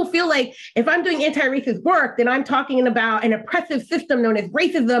 Like, people feel like if I'm doing anti-racist work, then I'm talking about an oppressive system known as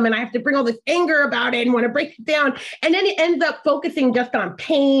racism, and I have to bring all this anger about it and want to break it down. And then it ends up focusing just on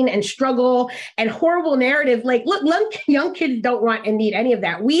pain and struggle and horrible narratives. Like, look, young kids don't want and need any of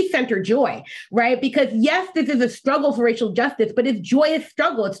that. We center joy, right? Because yes, this is a struggle for racial justice, but it's joyous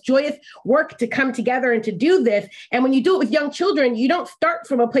struggle. It's joyous work to come together and to do this. And when you do it with young children, you don't start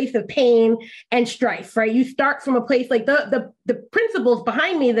from a place of pain and strife, right? You start from a place like the principles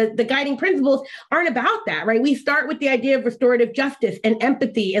behind me, the guiding principles aren't about that, right? We start with the idea of restorative justice and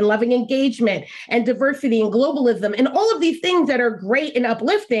empathy and loving engagement and diversity and globalism and all of these things that are great and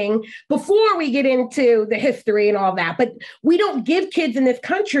uplifting before we get into the history and all that. But we don't give kids in this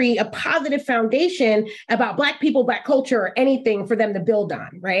country a positive foundation about Black people, Black culture, or anything for them to build on,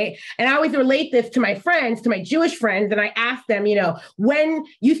 right? And I always relate this to my friends, to my Jewish friends, and I ask them, when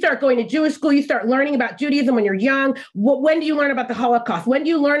you start going to Jewish school, you start learning about Judaism when you're young. When do you learn about the Holocaust? When do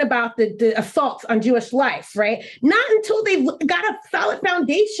you learn about the assaults on Jewish life, right? Not until they've got a solid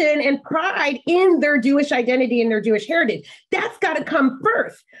foundation and pride in their Jewish identity and their Jewish heritage. That's got to come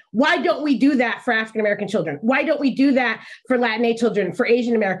first. Why don't we do that for African-American children? Why don't we do that for Latinx children, for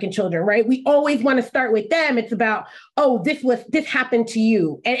Asian American children, right? We always want to start with them. It's about, oh, this happened to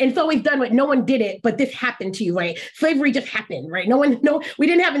you. And it's always done with, no one did it, but this happened to you, right? Slavery just happened, right? We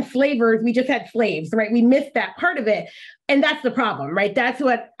didn't have enslavers, we just had slaves, right? We missed that part of it. And that's the problem, right? That's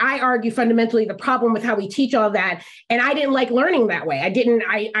what I argue fundamentally the problem with how we teach all that. And I didn't like learning that way. I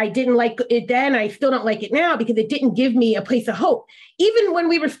didn't like it then. I still don't like it now, because it didn't give me a place of hope. Even when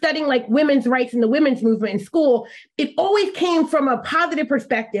we were studying like women's rights and the women's movement in school, it always came from a positive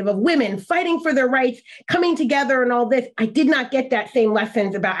perspective of women fighting for their rights, coming together and all this. I did not get that same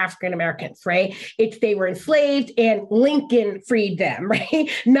lessons about African Americans, right? It's they were enslaved and Lincoln freed them,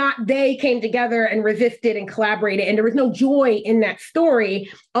 right? Not they came together and resisted and collaborated. And there was no joy in that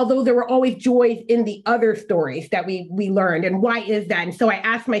story, although there were always joys in the other stories that we learned. And why is that? And so I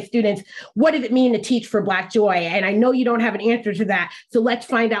asked my students, what does it mean to teach for Black joy? And I know you don't have an answer to that. So let's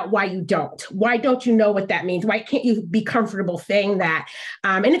find out why you don't. Why don't you know what that means? Why can't you be comfortable saying that?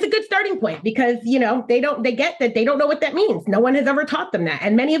 And it's a good starting point because, they get that they don't know what that means. No one has ever taught them that.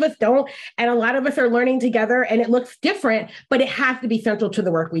 And many of us don't. And a lot of us are learning together and it looks different, but it has to be central to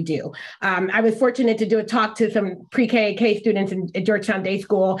the work we do. I was fortunate to do a talk to some pre-K K students at Georgetown Day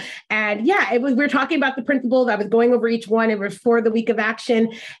School. And yeah, we were talking about the principles. I was going over each one. It was for the week of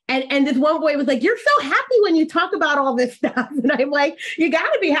action. And this one boy was like, you're so happy when you talk about all this stuff. And I'm like, you got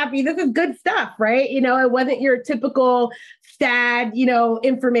to be happy. This is good stuff, right? It wasn't your typical sad,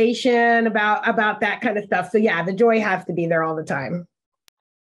 information about that kind of stuff. So yeah, the joy has to be there all the time.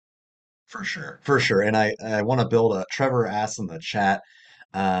 For sure, for sure. And I want to build Trevor asked in the chat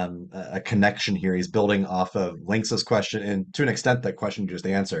a connection here. He's building off of Lynx's question and to an extent that question you just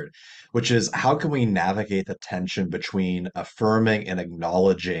answered, which is how can we navigate the tension between affirming and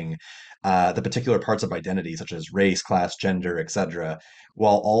acknowledging the particular parts of identity, such as race, class, gender, etc.,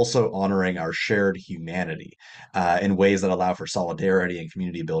 while also honoring our shared humanity in ways that allow for solidarity and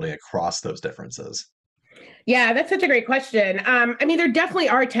community building across those differences? Yeah, that's such a great question. There definitely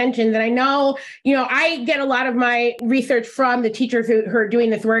are tensions, and I know, I get a lot of my research from the teachers who are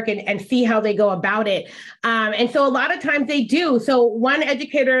doing this work and see how they go about it. And so a lot of times they do. So one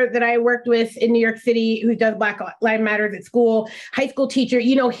educator that I worked with in New York City who does Black Lives Matters at school, high school teacher,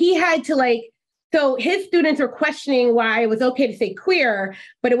 he had to so his students were questioning why it was okay to say queer,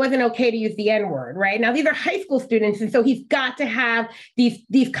 but it wasn't okay to use the N-word, right? Now, these are high school students, and so he's got to have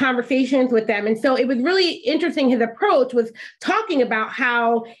these conversations with them. And so it was really interesting. His approach was talking about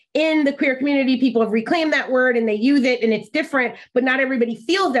how in the queer community, people have reclaimed that word and they use it and it's different, but not everybody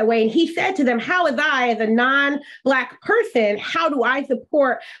feels that way. And he said to them, how is I, as a non-Black person, how do I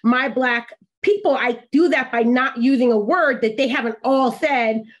support my Black people? I do that by not using a word that they haven't all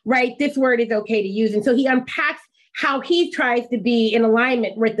said, right? This word is okay to use. And so he unpacks how he tries to be in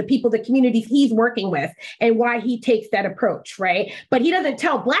alignment with the people, the communities he's working with, and why he takes that approach, right? But he doesn't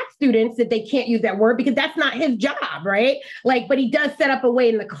tell Black students that they can't use that word because that's not his job, right? But he does set up a way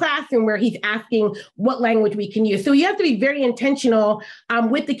in the classroom where he's asking what language we can use. So you have to be very intentional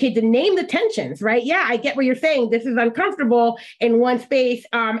with the kids and name the tensions, right? Yeah, I get what you're saying. This is uncomfortable in one space,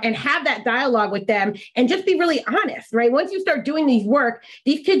 and have that dialogue with them and just be really honest, right? Once you start doing these work,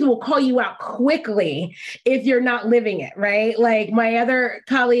 these kids will call you out quickly if you're not living it, right? Like my other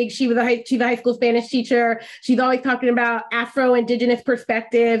colleague, she's a high school Spanish teacher. She's always talking about Afro-Indigenous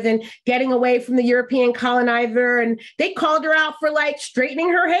perspectives and getting away from the European colonizer. And they called her out for straightening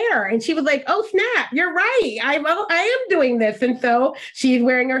her hair. And she was like, oh, snap, you're right. I am doing this. And so she's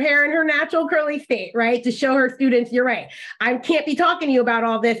wearing her hair in her natural curly state, right? To show her students, you're right. I can't be talking to you about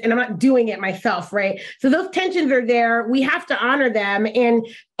all this and I'm not doing it myself, right? So those tensions are there. We have to honor them and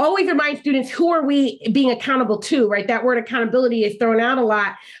always remind students, who are we being accountable to, right? That word accountability is thrown out a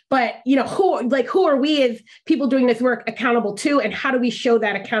lot, but who are we as people doing this work accountable to, and how do we show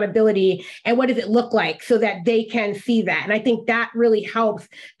that accountability, and what does it look like so that they can see that? And I think that really helps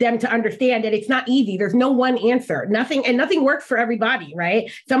them to understand that it's not easy. There's no one answer. Nothing works for everybody,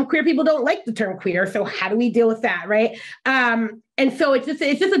 right? Some queer people don't like the term queer, so how do we deal with that, right? And so it's just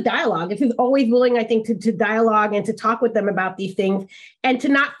a dialogue. It's just always willing, I think, to dialogue and to talk with them about these things, and to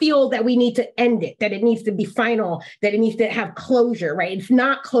not feel that we need to end it, that it needs to be final, that it needs to have closure, right? It's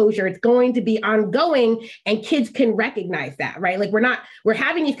not closure. It's going to be ongoing, and kids can recognize that, right? We're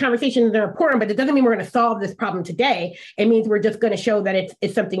having these conversations that are important, but it doesn't mean we're going to solve this problem today. It means we're just going to show that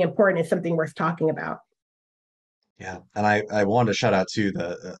it's something important, it's something worth talking about. Yeah, and I wanted to shout out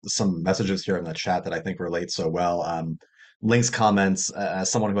to some messages here in the chat that I think relate so well. Link's comments,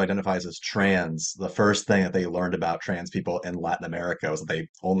 as someone who identifies as trans, the first thing that they learned about trans people in Latin America was that they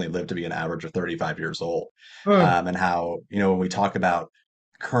only live to be an average of 35 years old. And how, when we talk about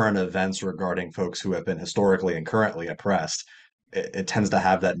current events regarding folks who have been historically and currently oppressed, it tends to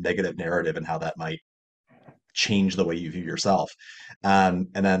have that negative narrative and how that might change the way you view yourself. And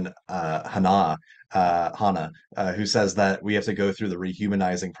then Hannah, who says that we have to go through the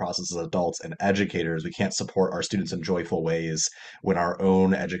rehumanizing process as adults and educators. We can't support our students in joyful ways when our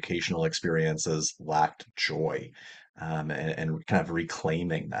own educational experiences lacked joy, and kind of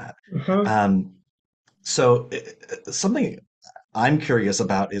reclaiming that. Mm-hmm. So something I'm curious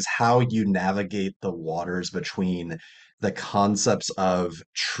about is how you navigate the waters between the concepts of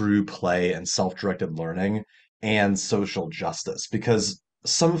true play and self-directed learning and social justice, because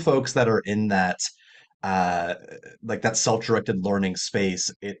some folks that are in that that self-directed learning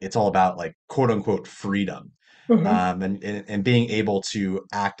space, it's all about quote unquote freedom. and being able to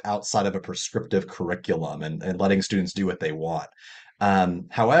act outside of a prescriptive curriculum and letting students do what they want.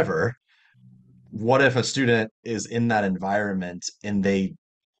 However, what if a student is in that environment and they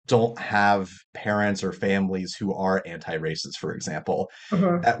don't have parents or families who are anti-racist, for example?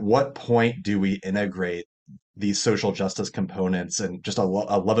 Mhm. At what point do we integrate these social justice components and just a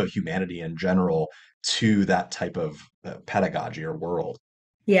love of humanity in general to that type of pedagogy or world?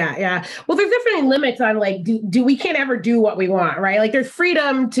 Yeah, yeah. Well, there's definitely limits on like, do we can't ever do what we want, right? Like there's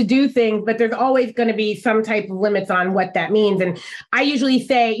freedom to do things, but there's always going to be some type of limits on what that means. And I usually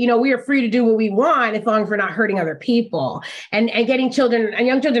say, we are free to do what we want as long as we're not hurting other people, and getting children and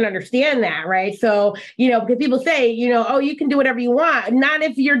young children understand that, right? So, because people say, oh, you can do whatever you want. Not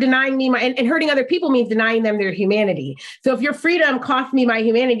if you're denying me and hurting other people means denying them their humanity. So if your freedom costs me my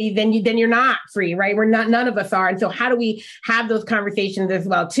humanity, then you're not free, right? We're not, none of us are. And so how do we have those conversations as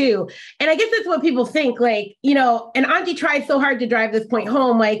well too? And I guess that's what people think, like, and Auntie tries so hard to drive this point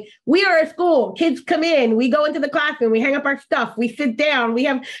home. Like, we are a school, kids come in, we go into the classroom, we hang up our stuff, we sit down, we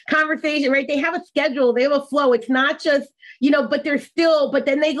have conversation, right? They have a schedule, they have a flow. It's not just, but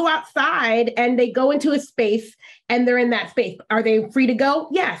then they go outside and they go into a space and they're in that space. Are they free to go?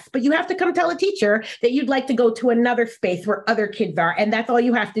 Yes, but you have to come tell a teacher that you'd like to go to another space where other kids are. And that's all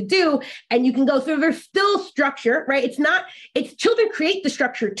you have to do. And you can go through, there's still structure, right? It's children create the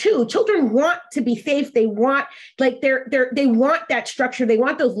structure too. Children want to be safe. They want, like, they want that structure. They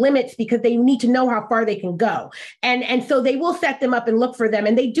want those limits because they need to know how far they can go. And so they will set them up and look for them.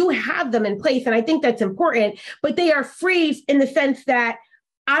 And they do have them in place. And I think that's important, but they are free in the sense that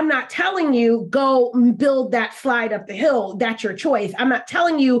I'm not telling you go build that slide up the hill. That's your choice. I'm not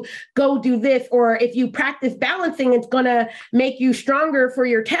telling you go do this, or if you practice balancing, it's going to make you stronger for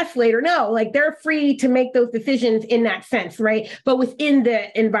your test later. No, like, they're free to make those decisions in that sense, right? But within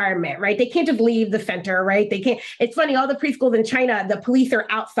the environment, right? They can't just leave the center, right? They can't. It's funny, all the preschools in China, the police are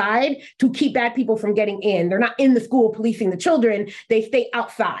outside to keep bad people from getting in. They're not in the school policing the children. They stay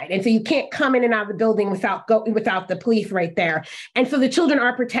outside. And so you can't come in and out of the building without the police right there. And so the children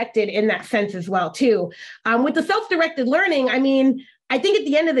are protected in that sense as well too. With the self-directed learning, I mean, I think at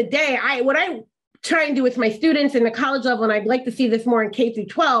the end of the day, what I try and do with my students in the college level, and I'd like to see this more in K through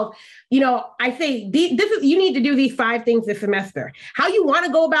 12, I say, you need to do these 5 things this semester. How you want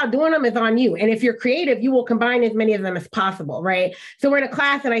to go about doing them is on you. And if you're creative, you will combine as many of them as possible, right? So we're in a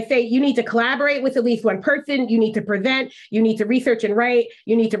class and I say, you need to collaborate with at least one person. You need to present, you need to research and write,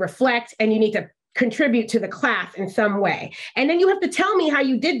 you need to reflect, and you need to contribute to the class in some way. And then you have to tell me how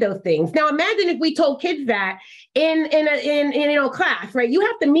you did those things. Now, imagine if we told kids that in a class, right? You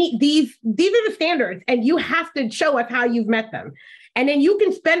have to meet these are the standards, and you have to show us how you've met them. And then you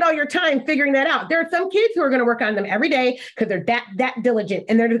can spend all your time figuring that out. There are some kids who are going to work on them every day because they're that diligent.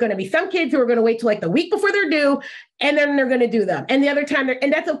 And there's going to be some kids who are going to wait till like the week before they're due, and then they're going to do them. And the other time,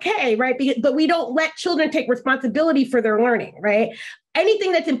 and that's okay, right? But we don't let children take responsibility for their learning, right?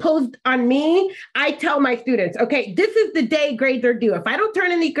 Anything that's imposed on me, I tell my students, okay, this is the day grades are due. If I don't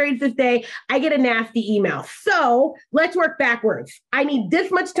turn in these grades this day, I get a nasty email. So let's work backwards. I need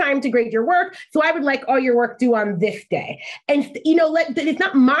this much time to grade your work. So I would like all your work due on this day. And, it's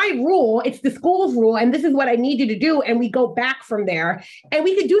not my rule, it's the school's rule. And this is what I need you to do. And we go back from there. And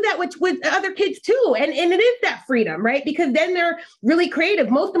we could do that with other kids too. And it is that freedom, right? Because then they're really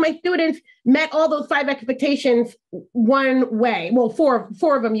creative. Most of my students met all those 5 expectations one way. Well,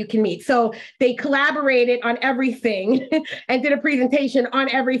 four of them you can meet. So they collaborated on everything and did a presentation on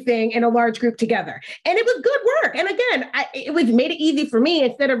everything in a large group together. And it was good work. And again, it made it easy for me.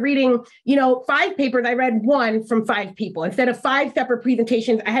 Instead of reading, 5 papers, I read 1 from 5 people. Instead of 5 separate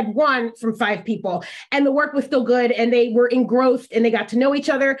presentations, I had 1 from 5 people. And the work was still good, and they were engrossed and they got to know each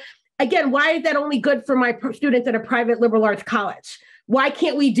other. Again, why is that only good for my students at a private liberal arts college? Why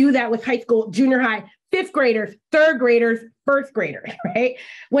can't we do that with high school, junior high, 5th graders, 3rd graders, 1st graders, right?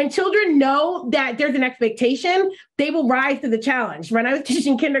 When children know that there's an expectation, they will rise to the challenge. When I was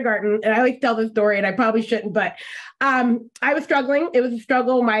teaching kindergarten, and I always tell this story, and I probably shouldn't, but I was struggling. It was a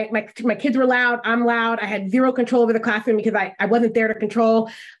struggle. My kids were loud. I'm loud. I had 0 control over the classroom because I wasn't there to control.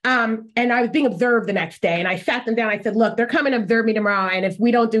 And I was being observed the next day. And I sat them down. I said, look, they're coming to observe me tomorrow. And if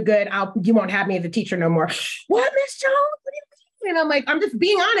we don't do good, you won't have me as a teacher no more. What, Miss Jones? What do you mean? And I'm like, I'm just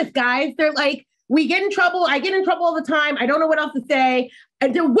being honest, guys. They're like, we get in trouble. I get in trouble all the time. I don't know what else to say.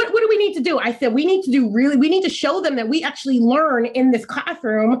 And then what do we need to do? I said, we need to show them that we actually learn in this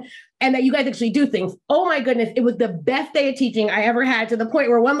classroom and that you guys actually do things. Oh my goodness, it was the best day of teaching I ever had, to the point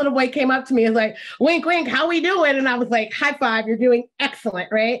where one little boy came up to me and was like, wink, wink, how we doing? And I was like, high five, you're doing excellent,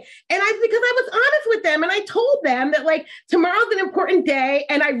 right? And because I was honest with them, and I told them that like, tomorrow's an important day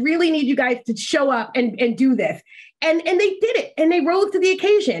and I really need you guys to show up and do this. And they did it, and they rose to the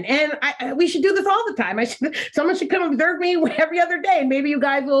occasion. And we should do this all the time. Someone should come observe me every other day, and maybe you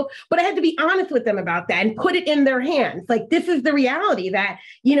guys will. But I had to be honest with them about that and put it in their hands. Like, this is the reality that,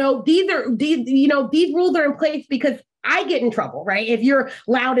 these rules are in place because I get in trouble, right? If you're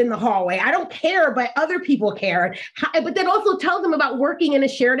loud in the hallway, I don't care, but other people care. But then also tell them about working in a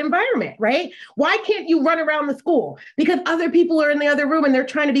shared environment, right? Why can't you run around the school? Because other people are in the other room and they're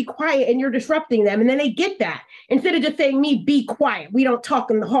trying to be quiet and you're disrupting them. And then they get that. Instead of just saying, be quiet, we don't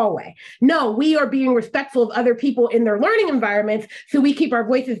talk in the hallway. No, we are being respectful of other people in their learning environments, so we keep our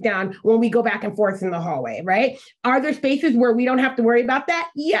voices down when we go back and forth in the hallway, right? Are there spaces where we don't have to worry about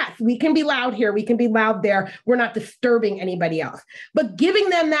that? Yes, we can be loud here, we can be loud there. We're not disturbing anybody else. But giving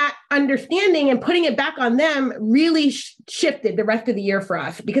them that understanding and putting it back on them really shifted the rest of the year for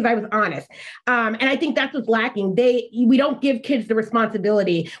us, because I was honest. And I think that's what's lacking. We don't give kids the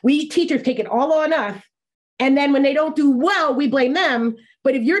responsibility. We teachers take it all on us. And then when they don't do well, we blame them.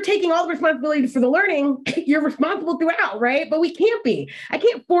 But if you're taking all the responsibility for the learning, you're responsible throughout, right? But we can't be. I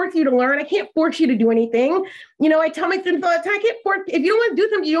can't force you to learn. I can't force you to do anything. I tell my students all the time, I can't force, if you don't want to do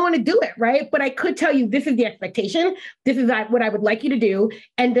something, you don't want to do it, right? But I could tell you, this is the expectation. This is what I would like you to do.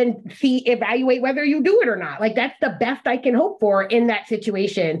 And then evaluate whether you do it or not. Like, that's the best I can hope for in that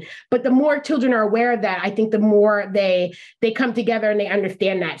situation. But the more children are aware of that, I think the more they come together and they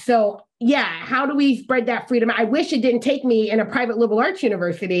understand that. So yeah, how do we spread that freedom? I wish it didn't take me in a private liberal arts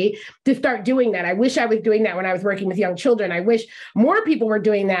university to start doing that. I wish I was doing that when I was working with young children. I wish more people were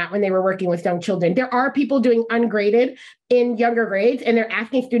doing that when they were working with young children. There are people doing ungraded in younger grades, and they're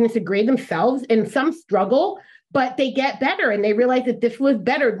asking students to grade themselves, and some struggle, but they get better, and they realize that this was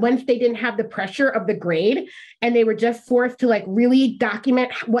better once they didn't have the pressure of the grade, and they were just forced to like really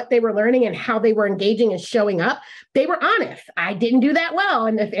document what they were learning and how they were engaging and showing up. They were honest. I didn't do that well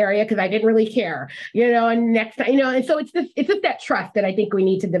in this area because I didn't really care, and next time, and so it's just that trust that I think we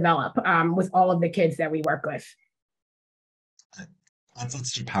need to develop with all of the kids that we work with. That's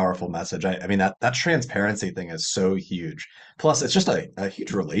such a powerful message. I mean, that transparency thing is so huge. Plus, it's just a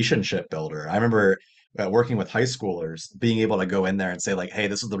huge relationship builder. I remember working with high schoolers, being able to go in there and say, like, hey,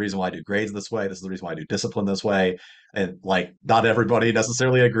 this is the reason why I do grades this way. This is the reason why I do discipline this way. And like, not everybody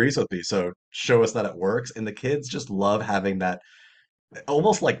necessarily agrees with me. So show us that it works. And the kids just love having that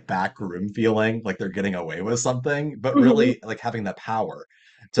almost like backroom feeling, like they're getting away with something, but Mhm. really like having that power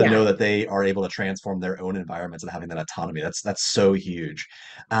to know Yeah. that they are able to transform their own environments and having that autonomy. That's so huge.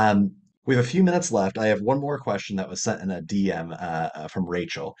 We have a few minutes left. I have one more question that was sent in a DM from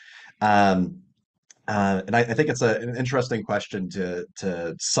Rachel. Um, and I think it's an interesting question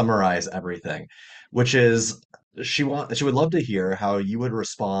to summarize everything, which is she would love to hear how you would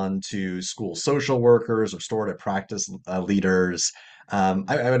respond to school social workers, restorative practice leaders.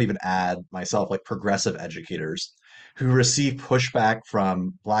 I would even add myself, like progressive educators who receive pushback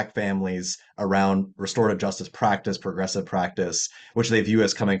from Black families around restorative justice practice, progressive practice, which they view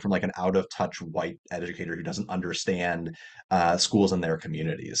as coming from like an out of touch white educator who doesn't understand schools in their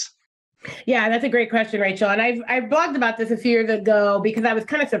communities. Yeah, that's a great question, Rachel. And I've blogged about this a few years ago because I was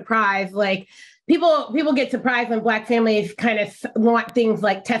kind of surprised. Like, people get surprised when Black families kind of want things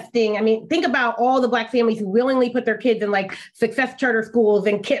like testing. I mean, think about all the Black families who willingly put their kids in like success charter schools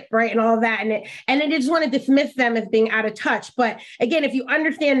and KIPP, right, and all of that, and they just want to dismiss them as being out of touch. But again, if you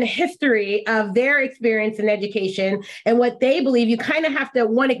understand the history of their experience in education and what they believe, you kind of have to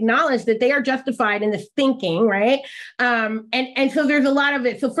acknowledge that they are justified in this thinking, right? And so there's a lot of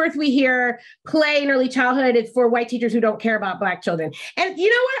it. So first we hear play in early childhood is for white teachers who don't care about Black children. And you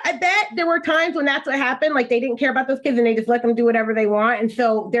know what? I bet there were times when that's what happened. Like, they didn't care about those kids and they just let them do whatever they want. And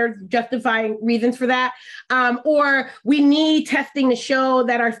so there's justifying reasons for that. Or we need testing to show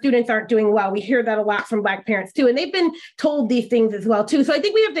that our students aren't doing well. We hear that a lot from Black parents too. And they've been told these things as well too. So I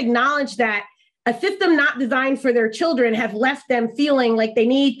think we have to acknowledge that a system not designed for their children has left them feeling like they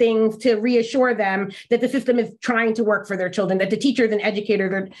need things to reassure them that the system is trying to work for their children, that the teachers and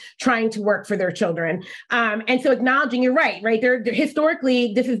educators are trying to work for their children. And so acknowledging you're right?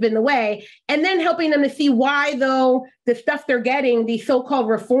 Historically, this has been the way. And then helping them to see why, though, the stuff they're getting, these so-called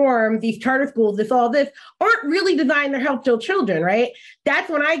reforms, these charter schools, all this, aren't really designed to help their children, right?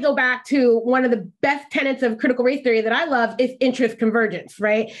 That's when I go back to one of the best tenets of critical race theory that I love is interest convergence,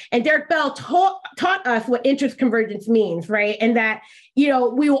 right? And Derek Bell taught us what interest convergence means, right? And that, we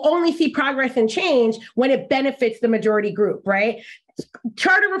will only see progress and change when it benefits the majority group, right?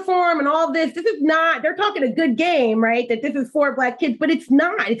 charter reform and all this is not, they're talking a good game, right? That this is for Black kids, but it's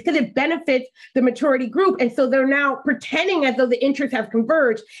not. It's because it benefits the majority group. And so they're now pretending as though the interests have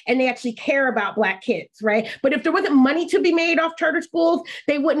converged and they actually care about Black kids, right? But if there wasn't money to be made off charter schools,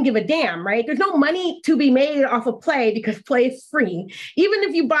 they wouldn't give a damn, right? There's no money to be made off of play because play is free. Even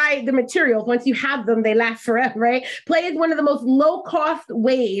if you buy the materials, once you have them, they last forever, right? Play is one of the most low cost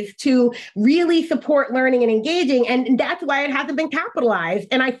ways to really support learning and engaging. And that's why it hasn't been capitalized.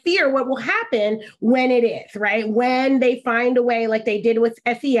 And I fear what will happen when it is, right? When they find a way, like they did with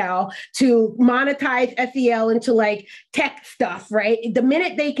SEL, to monetize SEL into like tech stuff, right? The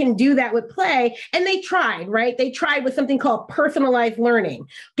minute they can do that with play, and they tried, right? They tried with something called personalized learning.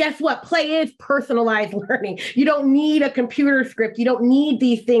 Guess what? Play is personalized learning. You don't need a computer script. You don't need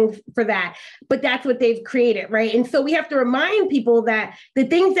these things for that. But that's what they've created, right? And so we have to remind people that the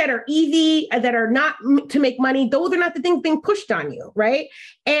things that are easy, that are not to make money, those are not the things being pushed on you, right?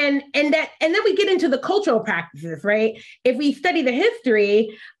 And then we get into the cultural practices, right? If we study the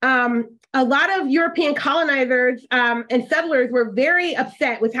history, a lot of European colonizers and settlers were very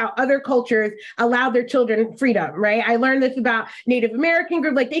upset with how other cultures allowed their children freedom, right? I learned this about Native American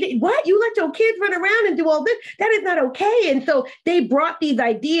groups. Like, they did, what? You let your kids run around and do all this? That is not okay. And so they brought these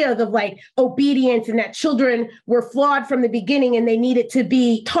ideas of like obedience and that children were flawed from the beginning and they needed to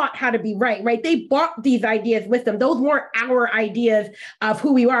be taught how to be right, right? They brought these ideas with them. Those weren't our ideas of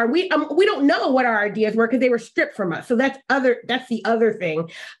who we are. We don't know what our ideas were because they were stripped from us. So that's the other thing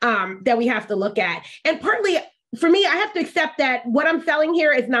that we have to look at. And partly for me, I have to accept that what I'm selling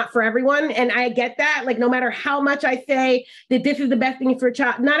here is not for everyone. And I get that. Like, no matter how much I say that this is the best thing for a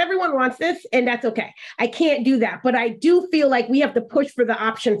child, not everyone wants this, and that's okay. I can't do that. But I do feel like we have to push for the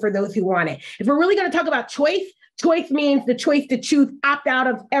option for those who want it. If we're really going to talk about choice, choice means the choice to choose, opt out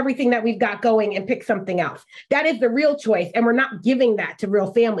of everything that we've got going and pick something else. That is the real choice. And we're not giving that to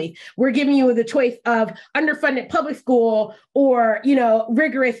real families. We're giving you the choice of underfunded public school or,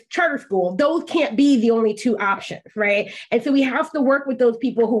 rigorous charter school. Those can't be the only two options, right? And so we have to work with those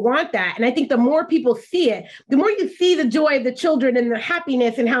people who want that. And I think the more people see it, the more you see the joy of the children and the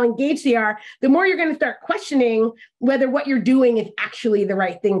happiness and how engaged they are, the more you're going to start questioning whether what you're doing is actually the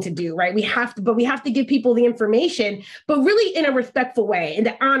right thing to do, right? We have to give people the information, but really in a respectful way, in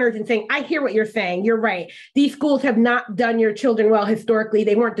the honors and saying, I hear what you're saying. You're right. These schools have not done your children well historically.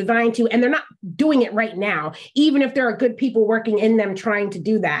 They weren't designed to, and they're not doing it right now, even if there are good people working in them trying to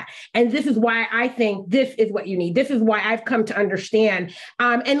do that. And this is why I think this is what you need. This is why I've come to understand,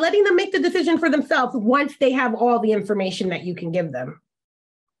 and letting them make the decision for themselves once they have all the information that you can give them.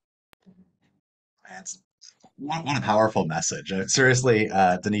 That's what a powerful message. Seriously,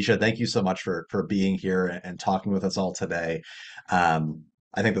 Denisha, thank you so much for being here and talking with us all today. I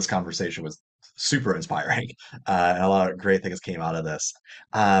think this conversation was super inspiring, and a lot of great things came out of this.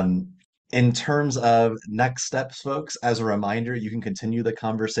 Um, in terms of next steps, folks, as a reminder, you can continue the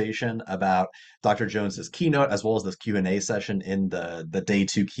conversation about Dr. Jones's keynote as well as this Q&A session in the day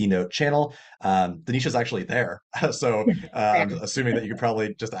two keynote channel. Denisha's actually there, so I'm assuming that you could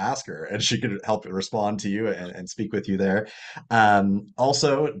probably just ask her and she could help respond to you and speak with you there.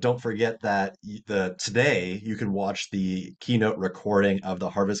 Also, don't forget that today you can watch the keynote recording of the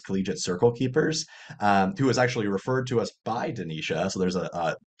Harvest Collegiate Circle Keepers, who was actually referred to us by Denisha. So there's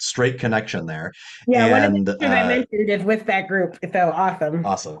a straight connection there. Yeah, one of the And pictures I mentioned is with that group. So awesome.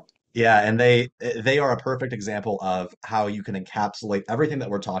 awesome. Yeah, and they are a perfect example of how you can encapsulate everything that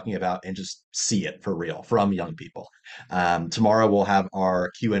we're talking about and just see it for real from young people. Tomorrow we'll have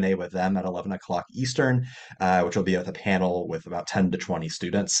our Q&A with them at 11 o'clock Eastern, which will be with a panel with about 10 to 20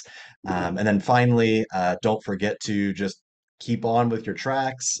 students. And then finally, don't forget to just keep on with your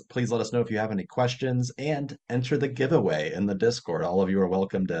tracks. Please let us know if you have any questions and enter the giveaway in the Discord. All of you are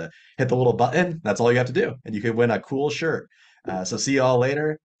welcome to hit the little button. That's all you have to do, and you can win a cool shirt. So see you all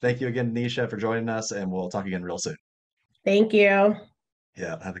later. Thank you again, Nisha, for joining us, and we'll talk again real soon. Thank you.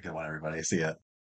 Yeah, have a good one, everybody. See ya.